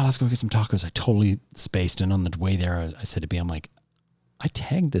we're like, oh, let's go get some tacos. I totally spaced. And on the way there, I said to B, I'm like, I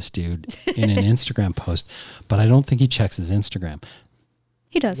tagged this dude in an Instagram post, but I don't think he checks his Instagram.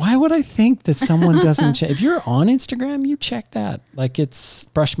 He does. Why would I think that someone doesn't check? If you're on Instagram, you check that. Like it's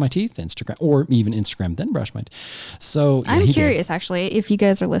brush my teeth Instagram, or even Instagram, then brush my teeth. So yeah, I'm curious, actually, if you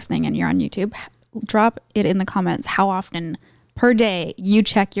guys are listening and you're on YouTube, drop it in the comments how often per day you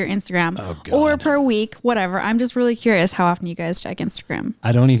check your Instagram or per week, whatever. I'm just really curious how often you guys check Instagram.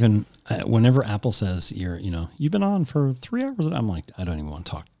 I don't even, whenever Apple says you've been on for 3 hours, I'm like, I don't even want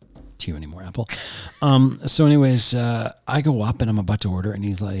to talk to you anymore, Apple. So anyways, I go up and I'm about to order and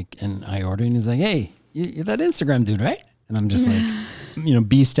he's like, and I order and he's like, hey, you're that Instagram dude, right? And I'm just like,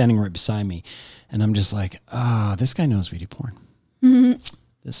 B's standing right beside me. And I'm just like, this guy knows video porn.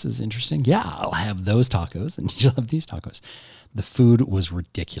 This is interesting. Yeah, I'll have those tacos and you'll have these tacos. The food was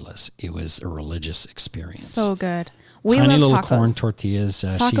ridiculous. It was a religious experience. So good. We Tiny love little tacos. corn tortillas. She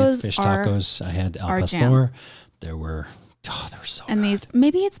had fish tacos. I had al pastor. jam. They were so And good.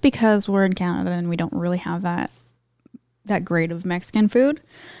 maybe it's because we're in Canada and we don't really have that grade of Mexican food.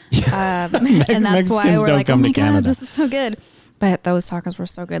 And that's why Mexicans we're don't like, oh come my to God, Canada. this is so good. But those tacos were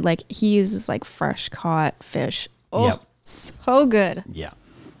so good. Like he uses like fresh caught fish. Oh, Yep. so good. Yeah.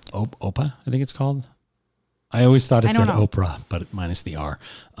 Opa, I think it's called. I always thought it I said don't know. Oprah, but minus the R.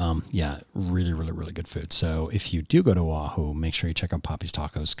 Yeah, really, really, really good food. So if you do go to Oahu, make sure you check out Poppy's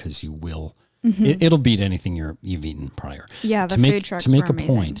Tacos because you will. It'll beat anything you've eaten prior. Yeah, the food food trucks To make were a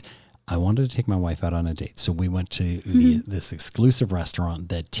amazing. point, I wanted to take my wife out on a date. So we went to this exclusive restaurant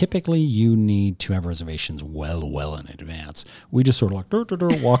that typically you need to have reservations well in advance. We just sort of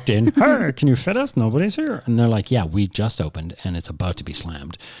like walked in. Hey, can you fit us? Nobody's here. And they're like, yeah, we just opened and it's about to be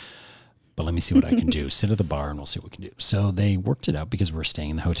slammed. But let me see what I can do. Sit at the bar and we'll see what we can do. So they worked it out because we're staying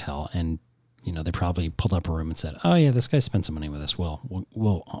in the hotel and, they probably pulled up a room and said, oh yeah, this guy spent some money with us. We'll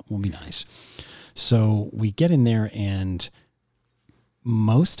be nice. So we get in there and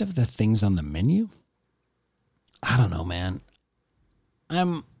most of the things on the menu, I don't know, man.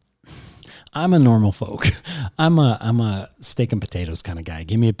 I'm a normal folk. I'm a steak and potatoes kind of guy.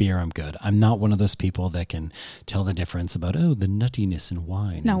 Give me a beer, I'm good. I'm not one of those people that can tell the difference about the nuttiness in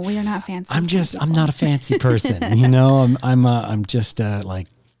wine. No, we are not fancy. I'm not a fancy person. I'm just like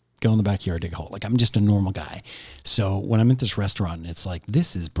go in the backyard, dig a hole. Like I'm just a normal guy. So when I'm at this restaurant and it's like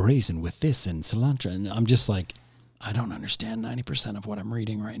this is braised with this and cilantro, and I'm just like, I don't understand 90% of what I'm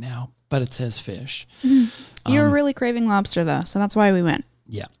reading right now, but it says fish. You're really craving lobster though, so that's why we went.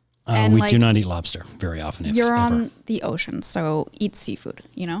 Yeah. And we do not eat lobster very often. You're on ever. the ocean, so eat seafood,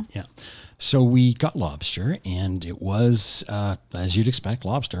 Yeah. So we got lobster and it was, as you'd expect,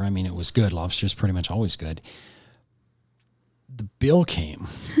 lobster. I mean, it was good. Lobster is pretty much always good. The bill came.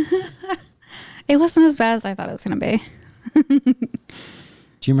 It wasn't as bad as I thought it was going to be.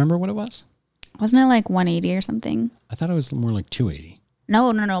 Do you remember what it was? Wasn't it like 180 or something? I thought it was more like 280.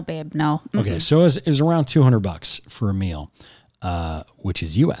 No, babe. No. Okay. So it was around $200 for a meal. Which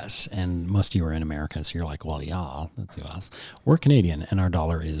is US, and most of you are in America, so you're like, well, yeah, that's US. We're Canadian, and our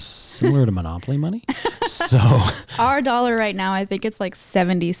dollar is similar to Monopoly money. So Our dollar right now, I think it's like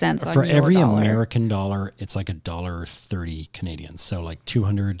 70 cents on for your every dollar. American dollar, it's like $1.30 Canadian. So like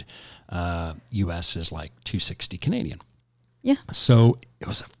 200 US is like 260 Canadian. Yeah. So it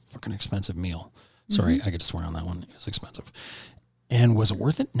was a fucking expensive meal. Sorry, I get to swear on that one. It was expensive. And was it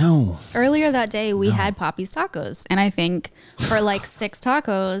worth it? No. Earlier that day, we had Poppy's Tacos, and I think for like 6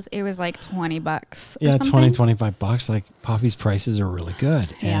 tacos, it was like $20 or Yeah, something. $20-$25. Like Poppy's prices are really good.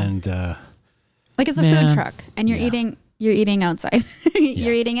 Yeah. And Like it's a food truck, and you're eating outside.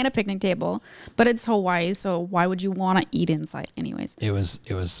 You're eating at a picnic table, but it's Hawaii, so why would you want to eat inside anyways? it was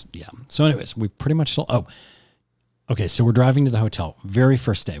yeah. So anyways, we pretty much okay, so we're driving to the hotel. Very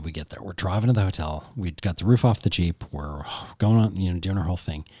first day we get there. We're driving to the hotel. We got the roof off the Jeep. We're going on, doing our whole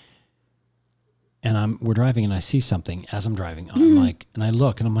thing. And we're driving and I see something as I'm driving. I'm like, and I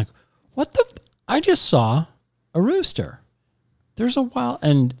look and I'm like, what the? I just saw a rooster. There's a wild,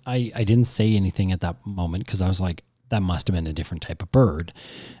 and I didn't say anything at that moment because I was like, that must have been a different type of bird.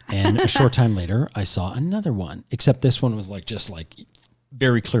 And a short time later, I saw another one, except this one was like just like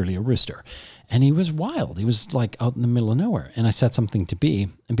very clearly a rooster. And he was wild. He was like out in the middle of nowhere. And I said something to B,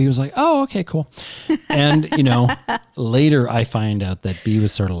 and B was like, oh, okay, cool. And, later I find out that B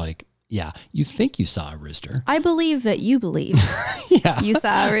was sort of like, yeah, you think you saw a rooster. I believe that you believe Yeah. you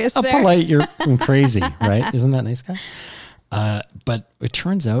saw a rooster. A polite, you're crazy, right? Isn't that nice guy? But it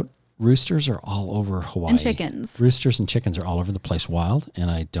turns out roosters are all over Hawaii. And chickens. Roosters and chickens are all over the place wild.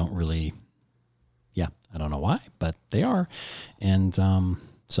 And I don't know why, but they are. And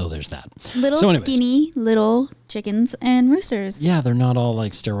so there's that. Skinny little chickens and roosters. Yeah, they're not all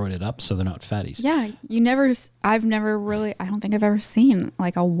like steroided up, so they're not fatties. Yeah, I don't think I've ever seen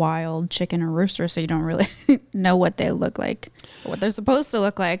like a wild chicken or rooster, so you don't really know what they look like, or what they're supposed to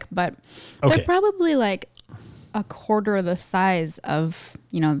look like, but they're probably like a quarter of the size of,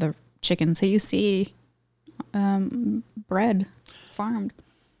 the chickens that you see bred, farmed.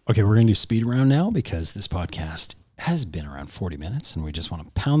 Okay, we're going to do speed round now because this podcast has been around 40 minutes and we just want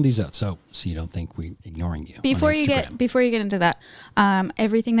to pound these out so you don't think we're ignoring you. Before you get into that,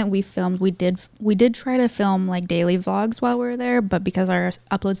 everything that we filmed, we did try to film like daily vlogs while we were there, but because our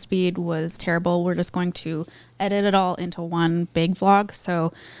upload speed was terrible, we're just going to edit it all into one big vlog.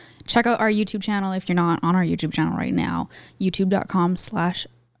 So check out our YouTube channel if you're not on our YouTube channel right now,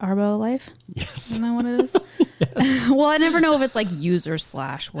 youtube.com/ArbellLife. Yes. Isn't that what it is? Yes. Well, I never know if it's like user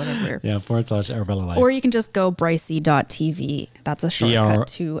 / whatever. Yeah, /ArbellLife. Or you can just go bricey.tv. That's a shortcut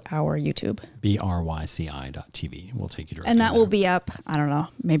to our YouTube. BRYCI.tv. We'll take you directly. And that will be up, I don't know,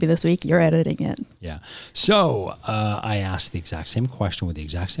 maybe this week. You're editing it. Yeah. So I asked the exact same question with the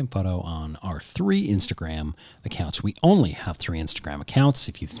exact same photo on our 3 Instagram accounts. We only have 3 Instagram accounts.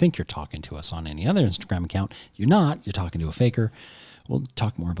 If you think you're talking to us on any other Instagram account, you're not. You're talking to a faker. We'll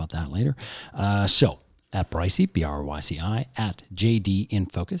talk more about that later. So at Brycey, BRYCI, at JD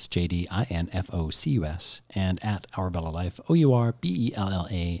Infocus, JDINFOCUS, and at Arbella Life,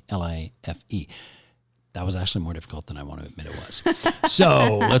 OURBELLALIFE. That was actually more difficult than I want to admit it was.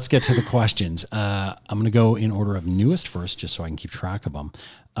 So let's get to the questions. I'm going to go in order of newest first, just so I can keep track of them.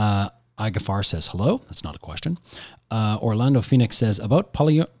 Igafar says, hello. That's not a question. Orlando Phoenix says, about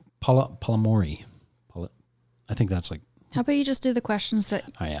polyamory. I think that's like, how about you just do the questions that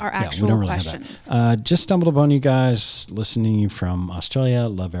are actual questions? Just stumbled upon you guys listening from Australia.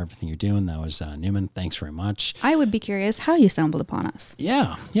 Love everything you're doing. That was Newman. Thanks very much. I would be curious how you stumbled upon us.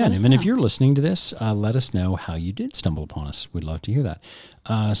 Yeah, Newman. If you're listening to this, let us know how you did stumble upon us. We'd love to hear that.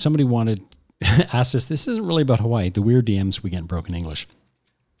 Somebody asked us, this isn't really about Hawaii, the weird DMs we get in broken English.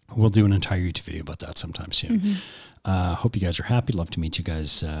 We'll do an entire YouTube video about that sometime soon. Mm-hmm. Hope you guys are happy. Love to meet you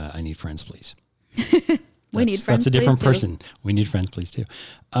guys. I need friends, please. We need friends. That's a different person. We need friends, please, too.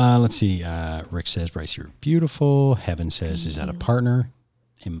 Let's see. Rick says, Bryce, you're beautiful. Heaven says, is that a partner?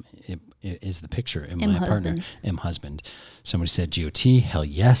 Is the picture? Am I a partner? Husband. Somebody said, GOT. Hell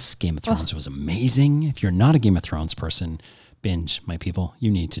yes. Game of Thrones was amazing. If you're not a Game of Thrones person, binge, my people.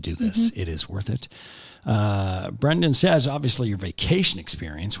 You need to do this. Mm-hmm. It is worth it. Brendan says, obviously, your vacation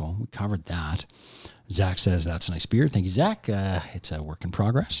experience. Well, we covered that. Zach says, that's a nice beer. Thank you, Zach. It's a work in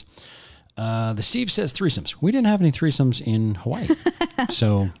progress. The Steve says threesomes. We didn't have any threesomes in Hawaii.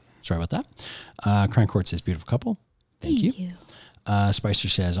 So sorry about that. Crown Court says beautiful couple. Thank you. Spicer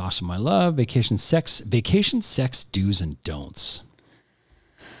says awesome, my love. Vacation sex do's and don'ts.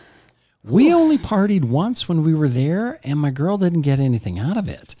 We only partied once when we were there, and my girl didn't get anything out of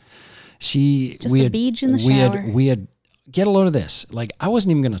it. A beach in the shower. We had get a load of this. Like, I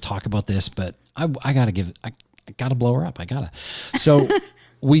wasn't even going to talk about this, but I gotta blow her up. So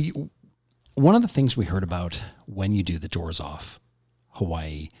one of the things we heard about when you do the doors off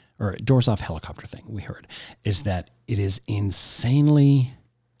Hawaii or doors off helicopter thing, we heard is that it is insanely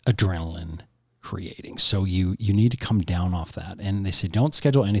adrenaline creating. So you need to come down off that. And they say, don't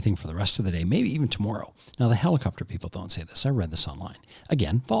schedule anything for the rest of the day, maybe even tomorrow. Now, the helicopter people don't say this. I read this online.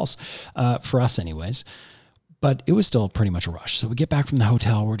 Again, false for us anyways. But it was still pretty much a rush. So we get back from the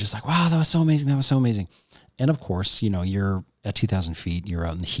hotel. We're just like, wow, that was so amazing. That was so amazing. And of course, you're at 2,000 feet. You're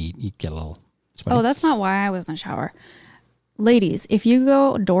out in the heat. You get a little sweaty. Oh, that's not why I was in the shower. Ladies, if you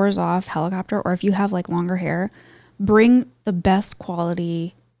go doors off helicopter or if you have like longer hair, bring the best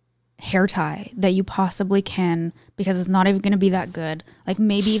quality hair tie that you possibly can, because it's not even going to be that good. Like,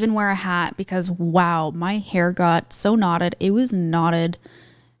 maybe even wear a hat, because wow, my hair got so knotted. It was knotted.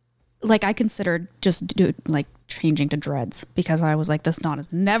 Like, I considered just changing to dreads because I was like, this knot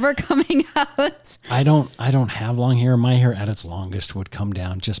is never coming out. I don't have long hair. My hair at its longest would come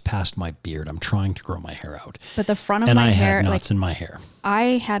down just past my beard. I'm trying to grow my hair out. But the front of my hair, had knots in my hair.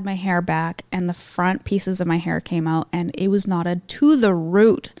 I had my hair back and the front pieces of my hair came out and it was knotted to the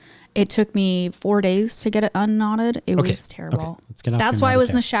root. It took me 4 days to get it unknotted. It was terrible. Okay. Let's get off That's why I was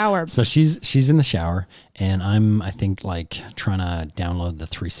in the shower. So she's in the shower, and I'm, I think, like trying to download the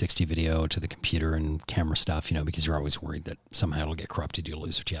 360 video to the computer and camera stuff, because you're always worried that somehow it'll get corrupted. You'll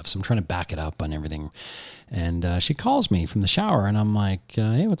lose what you have. So I'm trying to back it up on everything. And she calls me from the shower, and I'm like,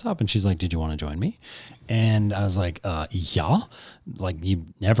 hey, what's up? And she's like, did you want to join me? And I was like, yeah. Like, you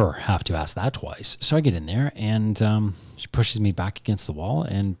never have to ask that twice. So I get in there, and she pushes me back against the wall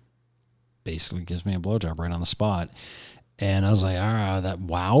and basically gives me a blowjob right on the spot. And I was like,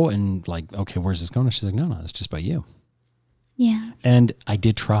 wow. And like, okay, where's this going? And she's like, no, it's just by you. Yeah. And I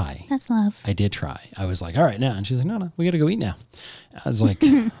did try. That's love. I did try. I was like, all right, now. And she's like, no, we got to go eat now. I was like,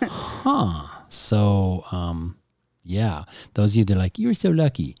 huh. So, yeah, those of you that are like, you're so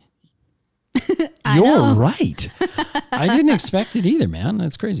lucky. You're right. I didn't expect it either, man.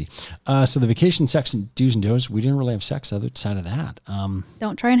 That's crazy. So the vacation sex and do's and don'ts, we didn't really have sex other side of that.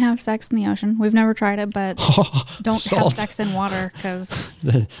 Don't try and have sex in the ocean. We've never tried it, but don't have sex in water because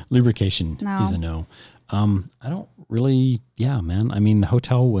the lubrication is a no. I don't really, man. I mean, the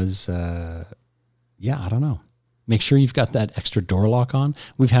hotel was, I don't know. Make sure you've got that extra door lock on.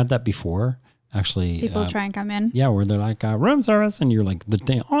 We've had that before. Actually, people try and come in. Yeah, where they're like, room service, and you're like, the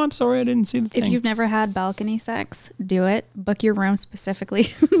thing. Oh, I'm sorry, I didn't see the thing. If you've never had balcony sex, do it. Book your room specifically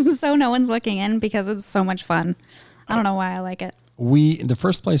so no one's looking in because it's so much fun. I don't know why I like it. The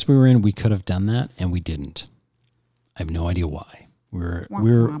first place we were in, we could have done that, and we didn't. I have no idea why. We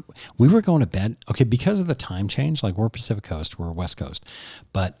were going to bed. Okay, because of the time change, like we're Pacific Coast, we're West Coast,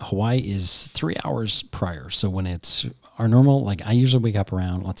 but Hawaii is 3 hours prior. So when it's our normal, like I usually wake up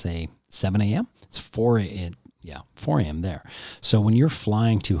around, let's say 7 a.m. It's 4 a.m. there. So when you're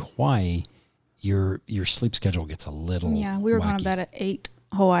flying to Hawaii, your sleep schedule gets a little we were going to bed at 8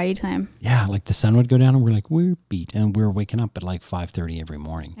 Hawaii time. Yeah, like the sun would go down and we're like, we're beat. And we're waking up at like 5:30 every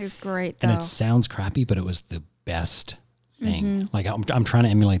morning. It was great though. And it sounds crappy, but it was the best thing. Like I'm trying to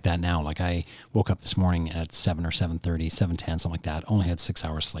emulate that now. Like I woke up this morning at 7 or 7:30, 7:10, something like that. Only had 6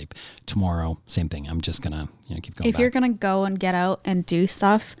 hours sleep. Tomorrow, same thing. I'm just going to keep going If you're going to go and get out and do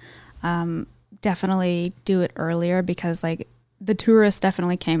stuff, definitely do it earlier because like the tourists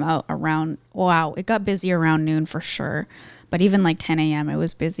definitely came out around, it got busy around noon for sure. But even like 10 a.m. it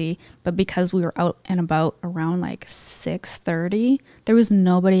was busy. But because we were out and about around like 6:30, there was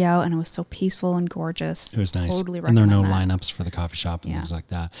nobody out and it was so peaceful and gorgeous. It was nice. Totally and there are no that. lineups for the coffee shop and things like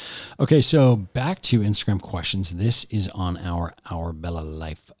that. Okay, so back to Instagram questions. This is on our Bella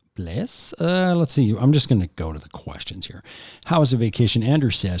Life Bliss. Let's see. I'm just going to go to the questions here. How was a vacation?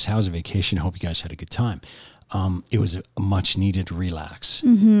 Andrew says, how was a vacation? Hope you guys had a good time. It was a much needed relax.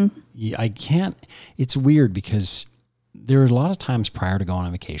 It's weird because there are a lot of times prior to going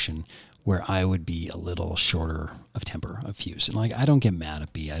on vacation where I would be a little shorter of temper, of fuse. And like, I don't get mad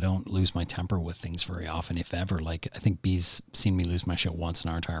at B. I don't lose my temper with things very often, if ever. Like, I think B's seen me lose my shit once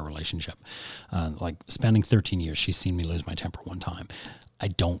in our entire relationship. Like spending 13 years, she's seen me lose my temper one time. I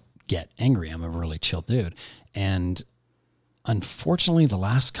don't get angry. I'm a really chill dude. And unfortunately, the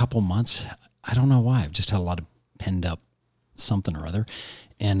last couple months, I don't know why. I've just had a lot of penned up something or other.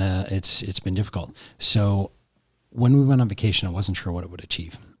 And it's been difficult. So when we went on vacation, I wasn't sure what it would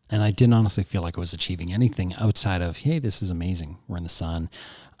achieve. And I didn't honestly feel like I was achieving anything outside of, hey, this is amazing. We're in the sun.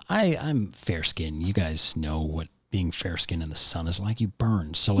 I'm fair skinned. You guys know what being fair skinned in the sun is like. You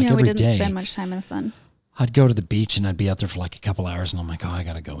burn. So like every day. We didn't spend much time in the sun. I'd go to the beach and I'd be out there for like a couple hours and I'm like, oh, I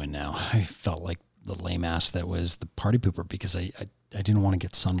got to go in now. I felt like the lame ass that was the party pooper because I didn't want to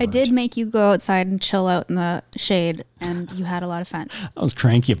get sunburned. I did make you go outside and chill out in the shade, and you had a lot of fun. I was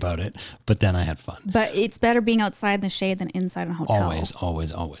cranky about it, but then I had fun. But it's better being outside in the shade than inside in a hotel.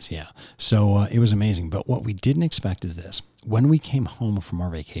 Always, yeah. So it was amazing. But what we didn't expect is this. When we came home from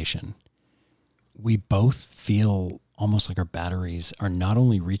our vacation, we both feel almost like our batteries are not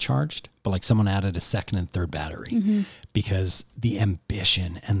only recharged, but like someone added a second and third battery because the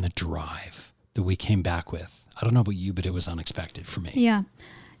ambition and the drive that we came back with. I don't know about you, but it was unexpected for me. Yeah.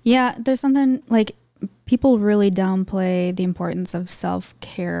 Yeah. There's something like people really downplay the importance of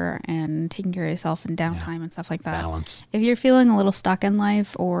self-care and taking care of yourself and downtime and stuff like that. Balance. If you're feeling a little stuck in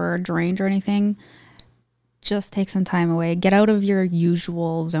life or drained or anything, just take some time away. Get out of your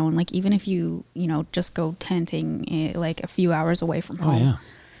usual zone. Like even if you just go tenting like a few hours away from home. Oh, yeah.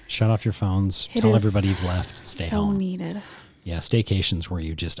 Shut off your phones. Tell everybody you've left. Stay home. So needed. Yeah, staycations where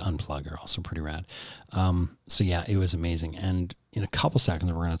you just unplug are also pretty rad. So yeah, it was amazing. And in a couple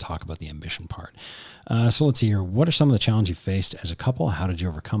seconds, we're going to talk about the ambition part. So let's see here. What are some of the challenges you faced as a couple? How did you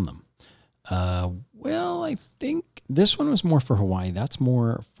overcome them? Well, I think this one was more for Hawaii. That's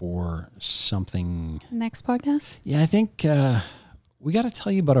more for something. Next podcast? Yeah, I think we got to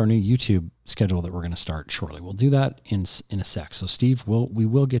tell you about our new YouTube schedule that we're going to start shortly. We'll do that in a sec. So Steve, we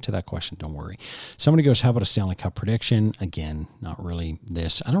will get to that question. Don't worry. Somebody goes, how about a Stanley Cup prediction? Again, not really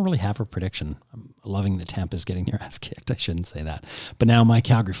this. I don't really have a prediction. I'm loving that Tampa's getting their ass kicked. I shouldn't say that. But now my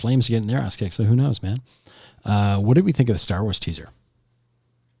Calgary Flames are getting their ass kicked. So who knows, man? What did we think of the Star Wars teaser?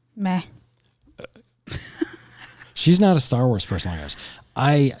 Meh. She's not a Star Wars person like us.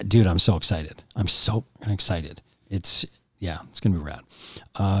 Dude, I'm so excited. I'm so excited. It's going to be rad.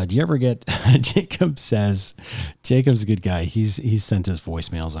 Do you ever get, Jacob's a good guy. He's sent us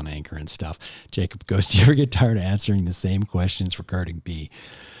voicemails on Anchor and stuff. Jacob goes, do you ever get tired of answering the same questions regarding B?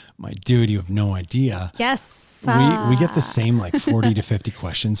 My dude, you have no idea. Yes. We get the same like 40 to 50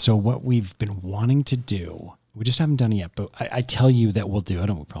 questions. So what we've been wanting to do, we just haven't done it yet, but I tell you that we'll do it,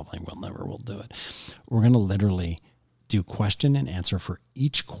 and we probably will do it. We're going to literally do question and answer for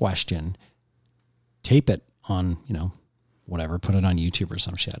each question, tape it on, whatever, put it on YouTube or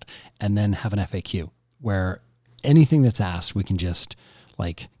some shit, and then have an FAQ where anything that's asked, we can just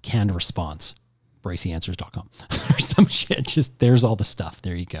like canned response, bracyanswers.com or some shit. Just there's all the stuff.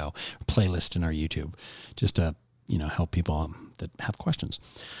 There you go. Playlist in our YouTube, just to, help people that have questions.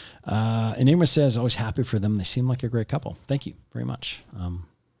 Enigma says, always happy for them. They seem like a great couple. Thank you very much.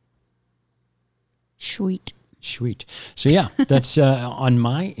 Sweet. So yeah, that's on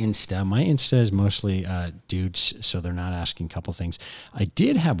my Insta. My Insta is mostly dudes, so they're not asking a couple things. I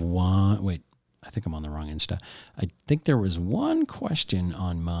did have one. Wait, I think I'm on the wrong Insta. I think there was one question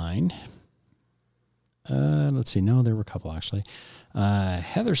on mine. Let's see. No, there were a couple actually.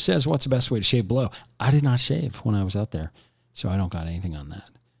 Heather says, what's the best way to shave below? I did not shave when I was out there, so I don't got anything on that.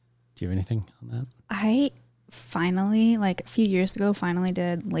 Do you have anything on that? I finally, like a few years ago,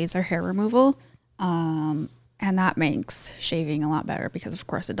 did laser hair removal. And that makes shaving a lot better because, of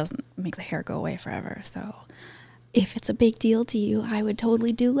course, it doesn't make the hair go away forever. So if it's a big deal to you, I would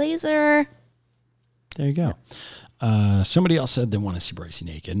totally do laser. There you go. Somebody else said they want to see Brycey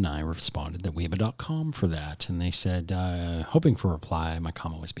naked, and I responded that weeba.com for that. And they said, hoping for a reply. My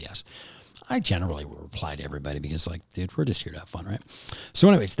comment was BS. I generally will reply to everybody because, like, dude, we're just here to have fun, right? So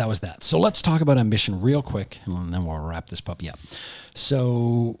anyways, that was that. So let's talk about ambition real quick, and then we'll wrap this puppy up.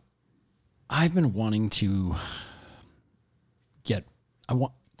 So I've been wanting to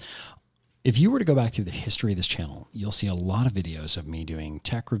if you were to go back through the history of this channel, you'll see a lot of videos of me doing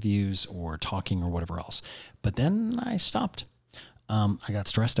tech reviews or talking or whatever else. But then I stopped. I got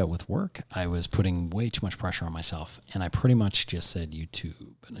stressed out with work. I was putting way too much pressure on myself, and I pretty much just said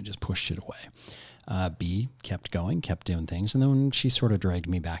YouTube, and I just pushed it away. B kept going, kept doing things, and then she sort of dragged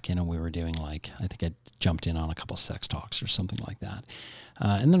me back in, and we were doing I think I jumped in on a couple sex talks or something like that.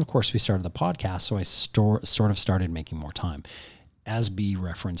 And then, of course, we started the podcast, so I sort of started making more time. As B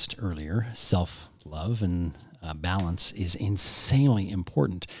referenced earlier, self-love and balance is insanely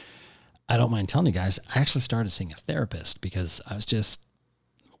important. I don't mind telling you guys, I actually started seeing a therapist because I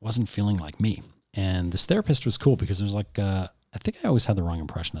wasn't feeling like me. And this therapist was cool because it was I think I always had the wrong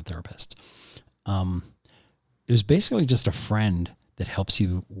impression of therapists. It was basically just a friend that helps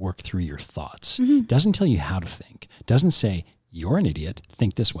you work through your thoughts. Mm-hmm. Doesn't tell you how to think. Doesn't say, you're an idiot,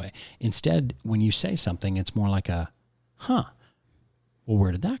 think this way. Instead, when you say something, it's more like well,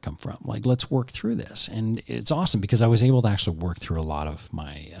 where did that come from? Like, let's work through this. And it's awesome because I was able to actually work through a lot of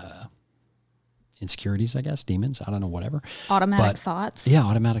my insecurities, I guess, demons, I don't know, whatever. Automatic thoughts. Yeah,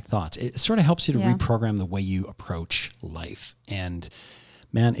 automatic thoughts. It sort of helps you to reprogram the way you approach life. And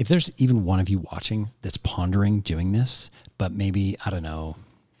man, if there's even one of you watching that's pondering doing this, but maybe, I don't know,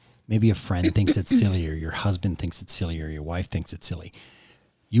 maybe a friend thinks it's silly, or your husband thinks it's silly, or your wife thinks it's silly,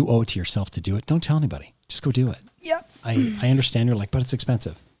 you owe it to yourself to do it. Don't tell anybody. Just go do it. Yep. I understand you're like, but it's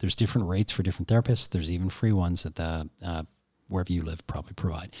expensive. There's different rates for different therapists. There's even free ones that the wherever you live probably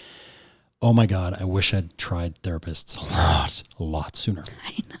provide. Oh my God, I wish I'd tried therapists a lot sooner.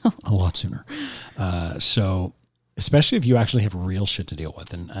 I know. A lot sooner. So especially if you actually have real shit to deal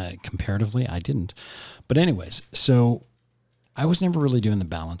with. And comparatively, I didn't. But anyways, so I was never really doing the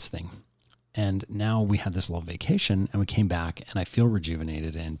balance thing. And now we had this little vacation and we came back and I feel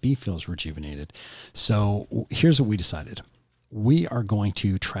rejuvenated and B feels rejuvenated. So here's what we decided. We are going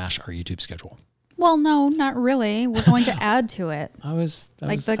to trash our YouTube schedule. Well, no, not really. We're going to add to it.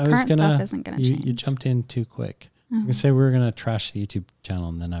 The current stuff isn't going to change. You jumped in too quick. I could say we were going to trash the YouTube channel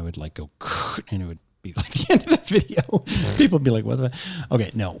and then I would go and it would be like the end of the video. People be like, what the?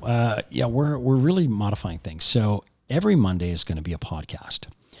 Okay, no. Yeah, we're really modifying things. So every Monday is going to be a podcast.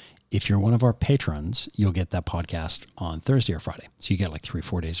 If you're one of our patrons, you'll get that podcast on Thursday or Friday. So you get like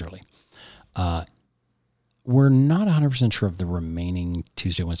 3-4 days early. We're not 100% sure of the remaining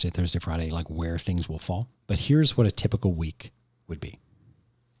Tuesday, Wednesday, Thursday, Friday, like where things will fall. But here's what a typical week would be.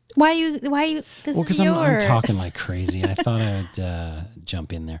 Why you, this Well, is because yours. I'm talking like crazy. I thought I'd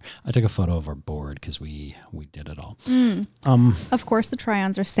jump in there. I took a photo of our board because we did it all. Of course, the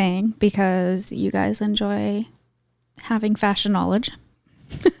try-ons are staying because you guys enjoy having fashion knowledge.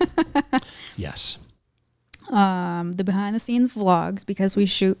 Yes. The behind-the-scenes vlogs, because we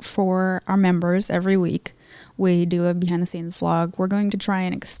shoot for our members every week. We do a behind-the-scenes vlog. We're going to try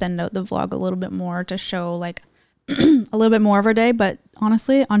and extend out the vlog a little bit more to show like a little bit more of our day. But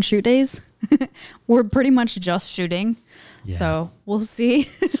honestly, on shoot days, we're pretty much just shooting. Yeah. So we'll see.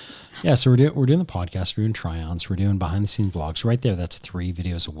 Yeah, so we're doing the podcast, we're doing try-ons, we're doing behind-the-scenes vlogs. Right there, that's 3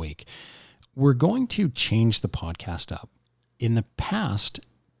 videos a week. We're going to change the podcast up. In the past,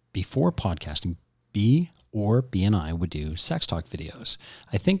 before podcasting, B and I would do sex talk videos.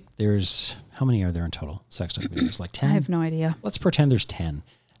 I think there's, how many are there in total? Sex talk videos, like 10? I have no idea. Let's pretend there's 10.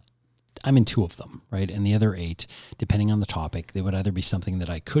 I'm in 2 of them, right? And the other 8, depending on the topic, they would either be something that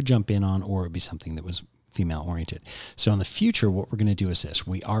I could jump in on or it would be something that was female oriented. So in the future, what we're going to do is this.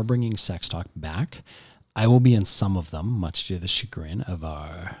 We are bringing sex talk back. I will be in some of them, much to the chagrin of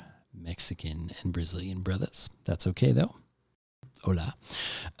our Mexican and Brazilian brothers. That's okay though. Hola.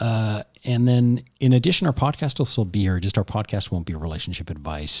 And then in addition, our podcast will still be here. Just our podcast won't be relationship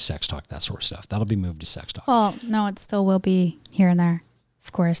advice, sex talk, that sort of stuff. That'll be moved to sex talk. Well, no, it still will be here and there,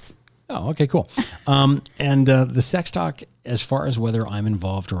 of course. Oh, okay, cool. And the sex talk, as far as whether I'm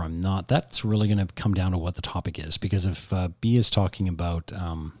involved or I'm not, that's really going to come down to what the topic is. Because if B is talking about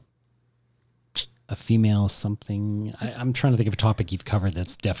a female something, I'm trying to think of a topic you've covered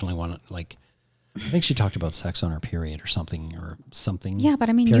that's definitely one, like, I think she talked about sex on her period or something. Yeah, but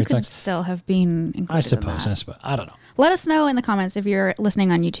I mean, you could sex. Still have been included I suppose. I don't know. Let us know in the comments if you're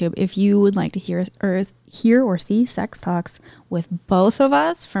listening on YouTube if you would like to hear or see sex talks with both of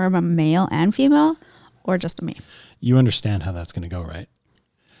us, from a male and female, or just me. You understand how that's going to go, right?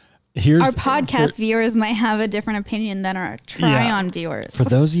 Our podcast viewers might have a different opinion than our try-on viewers. For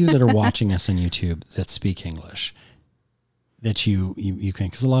those of you that are watching us on YouTube that speak English, that you can,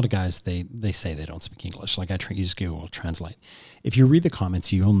 because a lot of guys, they say they don't speak English. Like I use Google Translate. If you read the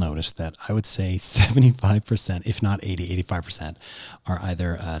comments, you'll notice that I would say 75%, if not 85% are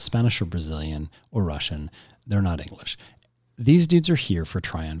either Spanish or Brazilian or Russian. They're not English. These dudes are here for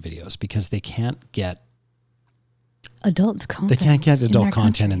try-on videos because they can't get adult content. They can't get adult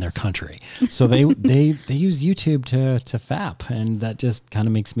content in their country. So they use YouTube to fap, and that just kind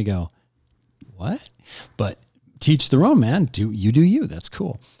of makes me go, what? But teach their own, man. Do you. That's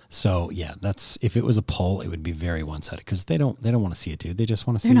cool. So yeah, that's, if it was a poll, it would be very one-sided because they don't want to see it, dude. They just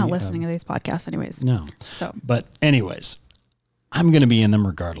want to see. They're not listening to these podcasts anyways. No. So, but anyways, I'm going to be in them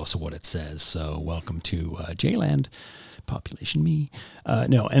regardless of what it says. So welcome to J-Land, population me.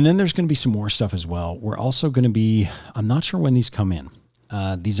 No, and then there's going to be some more stuff as well. We're also going to be, I'm not sure when these come in.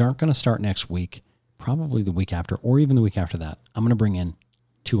 These aren't going to start next week, probably the week after, or even the week after that. I'm going to bring in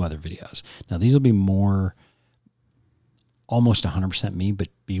 2 other videos. Now these will be more, almost 100% me, but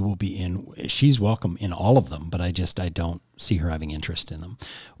B will be in, she's welcome in all of them, but I don't see her having interest in them.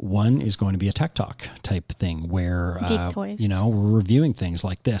 One is going to be a tech talk type thing where, Geek toys. We're reviewing things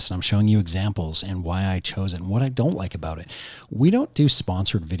like this and I'm showing you examples and why I chose it and what I don't like about it. We don't do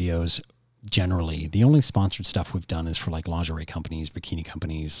sponsored videos generally. The only sponsored stuff we've done is for like lingerie companies, bikini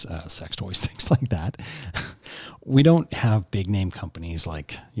companies, sex toys, things like that. We don't have big name companies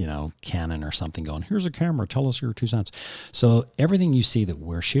like, Canon or something going, here's a camera, tell us your 2 cents. So everything you see that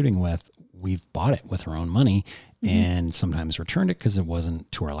we're shooting with, we've bought it with our own money and sometimes returned it because it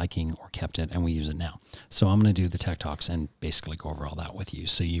wasn't to our liking or kept it, and we use it now. So I'm going to do the tech talks and basically go over all that with you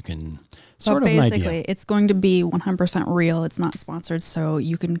so you can sort of an idea. Basically, it's going to be 100% real. It's not sponsored, so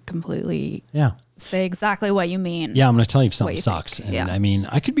you can completely say exactly what you mean. Yeah, I'm going to tell you if something sucks. Think. And yeah. I mean,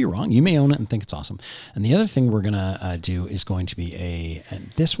 I could be wrong. You may own it and think it's awesome. And the other thing we're going to do is going to be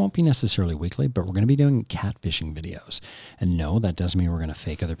and this won't be necessarily weekly, but we're going to be doing catfishing videos. And no, that doesn't mean we're going to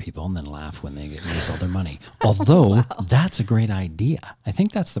fake other people and then laugh when they lose all their money. Although that's a great idea. I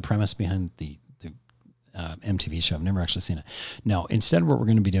think that's the premise behind the MTV show. I've never actually seen it. No, instead what we're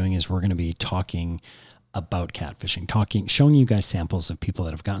going to be doing is we're going to be talking about catfishing, showing you guys samples of people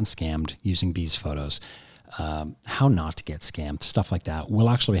that have gotten scammed using B's photos. how not to get scammed, stuff like that. We'll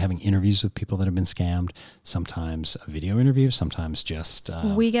actually be having interviews with people that have been scammed, sometimes a video interview, sometimes just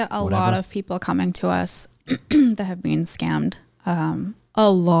we get a whatever. lot of people coming to us that have been scammed. A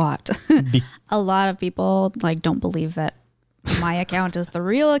lot. A lot of people like don't believe that my account is the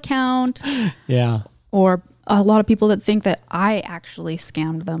real account. Yeah. Or a lot of people that think that I actually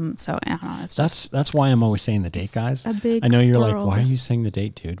scammed them. So I don't know, it's just, That's why I'm always saying the date, guys. a big I know you're world. like, why are you saying the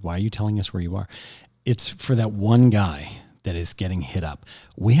date, dude? Why are you telling us where you are? It's for that one guy that is getting hit up.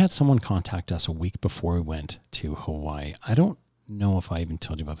 We had someone contact us a week before we went to Hawaii. I don't know if I even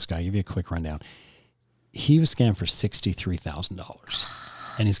told you about this guy. I'll give you a quick rundown. He was scammed for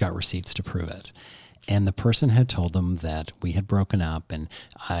 $63,000 and he's got receipts to prove it. And the person had told them that we had broken up and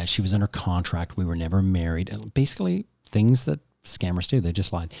she was under contract. We were never married. And basically things that scammers do, they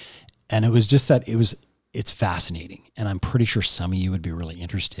just lied. And it was just that it's fascinating. And I'm pretty sure some of you would be really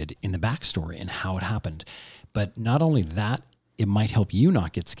interested in the backstory and how it happened. But not only that, it might help you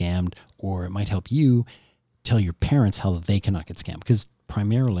not get scammed, or it might help you tell your parents how they cannot get scammed. Because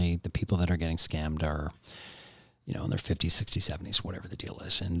primarily the people that are getting scammed are, you know, in their 50s, 60s, 70s, whatever the deal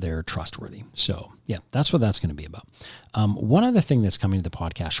is, and they're trustworthy. So yeah, that's what that's going to be about. One other thing that's coming to the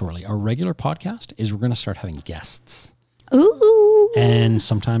podcast shortly, our regular podcast, is we're going to start having guests. Ooh. And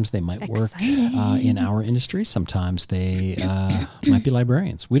sometimes they might work Exciting. in our industry. Sometimes they might be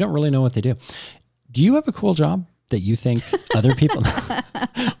librarians. We don't really know what they do. Do you have a cool job that you think other people...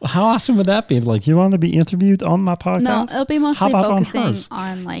 How awesome would that be? Like, you want to be interviewed on my podcast? No, it'll be mostly How about focusing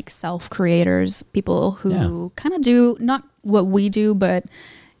on like self-creators, people who kind of do not what we do, but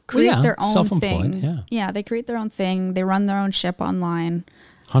create their own self-employed, thing. Yeah, they create their own thing. They run their own ship online.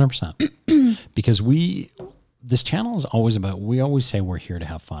 100%. Because this channel is always about, we always say we're here to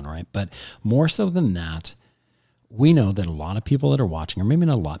have fun, right? But more so than that, we know that a lot of people that are watching, or maybe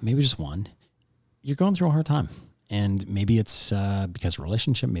not a lot, maybe just one, you're going through a hard time. And maybe it's because of a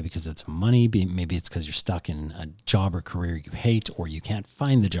relationship, maybe because it's money, maybe it's because you're stuck in a job or career you hate, or you can't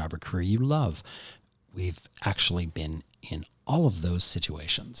find the job or career you love. We've actually been in all of those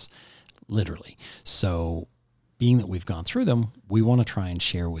situations, literally. So being that we've gone through them, we want to try and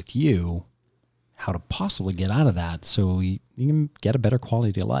share with you how to possibly get out of that so you can get a better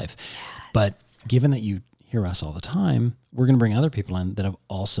quality of life. Yes. But given that you hear us all the time, we're going to bring other people in that have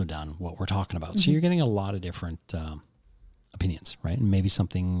also done what we're talking about. Mm-hmm. So you're getting a lot of different opinions, right? And maybe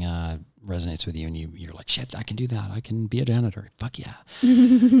something resonates with you and you're like, shit, I can do that. I can be a janitor. Fuck yeah.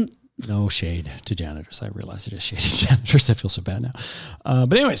 No shade to janitors. I realize it is shade to janitors. I feel so bad now.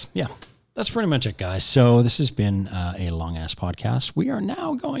 But anyways, yeah, that's pretty much it, guys. So this has been a long-ass podcast. We are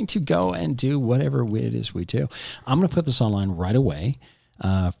now going to go and do whatever it is we do. I'm going to put this online right away.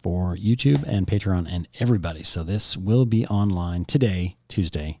 For YouTube and Patreon and everybody. So this will be online today,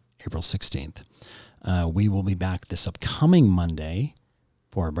 Tuesday, April 16th. We will be back this upcoming Monday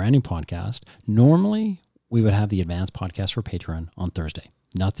for a brand new podcast. Normally, we would have the advanced podcast for Patreon on Thursday.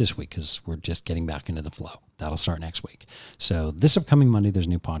 Not this week because we're just getting back into the flow. That'll start next week. So this upcoming Monday, there's a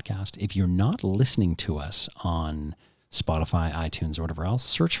new podcast. If you're not listening to us on Spotify, iTunes, or whatever else,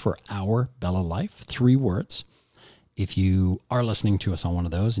 search for Our Bella Life, 3 words. If you are listening to us on one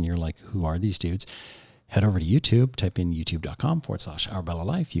of those and you're like, who are these dudes? Head over to YouTube, type in youtube.com/Our Bella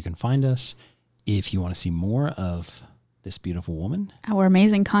Life. You can find us. If you want to see more of this beautiful woman, our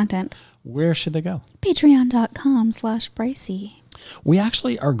amazing content, where should they go? Patreon.com/Bricey. We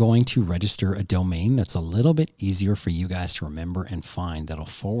actually are going to register a domain that's a little bit easier for you guys to remember and find that'll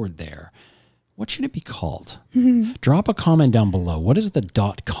forward there. What should it be called? Drop a comment down below. What is the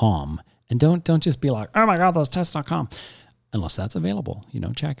 .com? And don't just be like, oh my God, that's test.com. Unless that's available.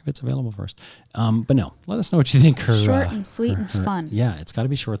 Check if it's available first. But no, let us know what you think. Short and sweet and fun. Yeah, it's got to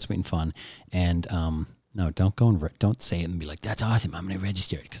be short, sweet, and fun. And no, don't go and don't say it and be like, that's awesome, I'm going to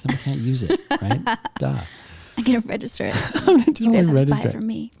register it. Because then we can't use it, right? Duh. I'm going to register it. I'm going to you guys have to register buy it from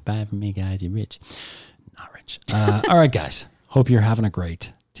me. Buy it from me, guys. You're rich. Not rich. All right, guys. Hope you're having a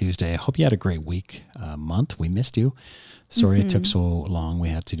great Tuesday. I hope you had a great week, month. We missed you. Sorry it took so long. We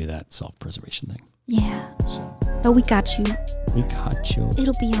had to do that self-preservation thing. Yeah. But we got you. We got you.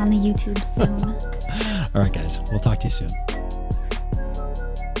 It'll be on the YouTube soon. All right, guys. We'll talk to you soon.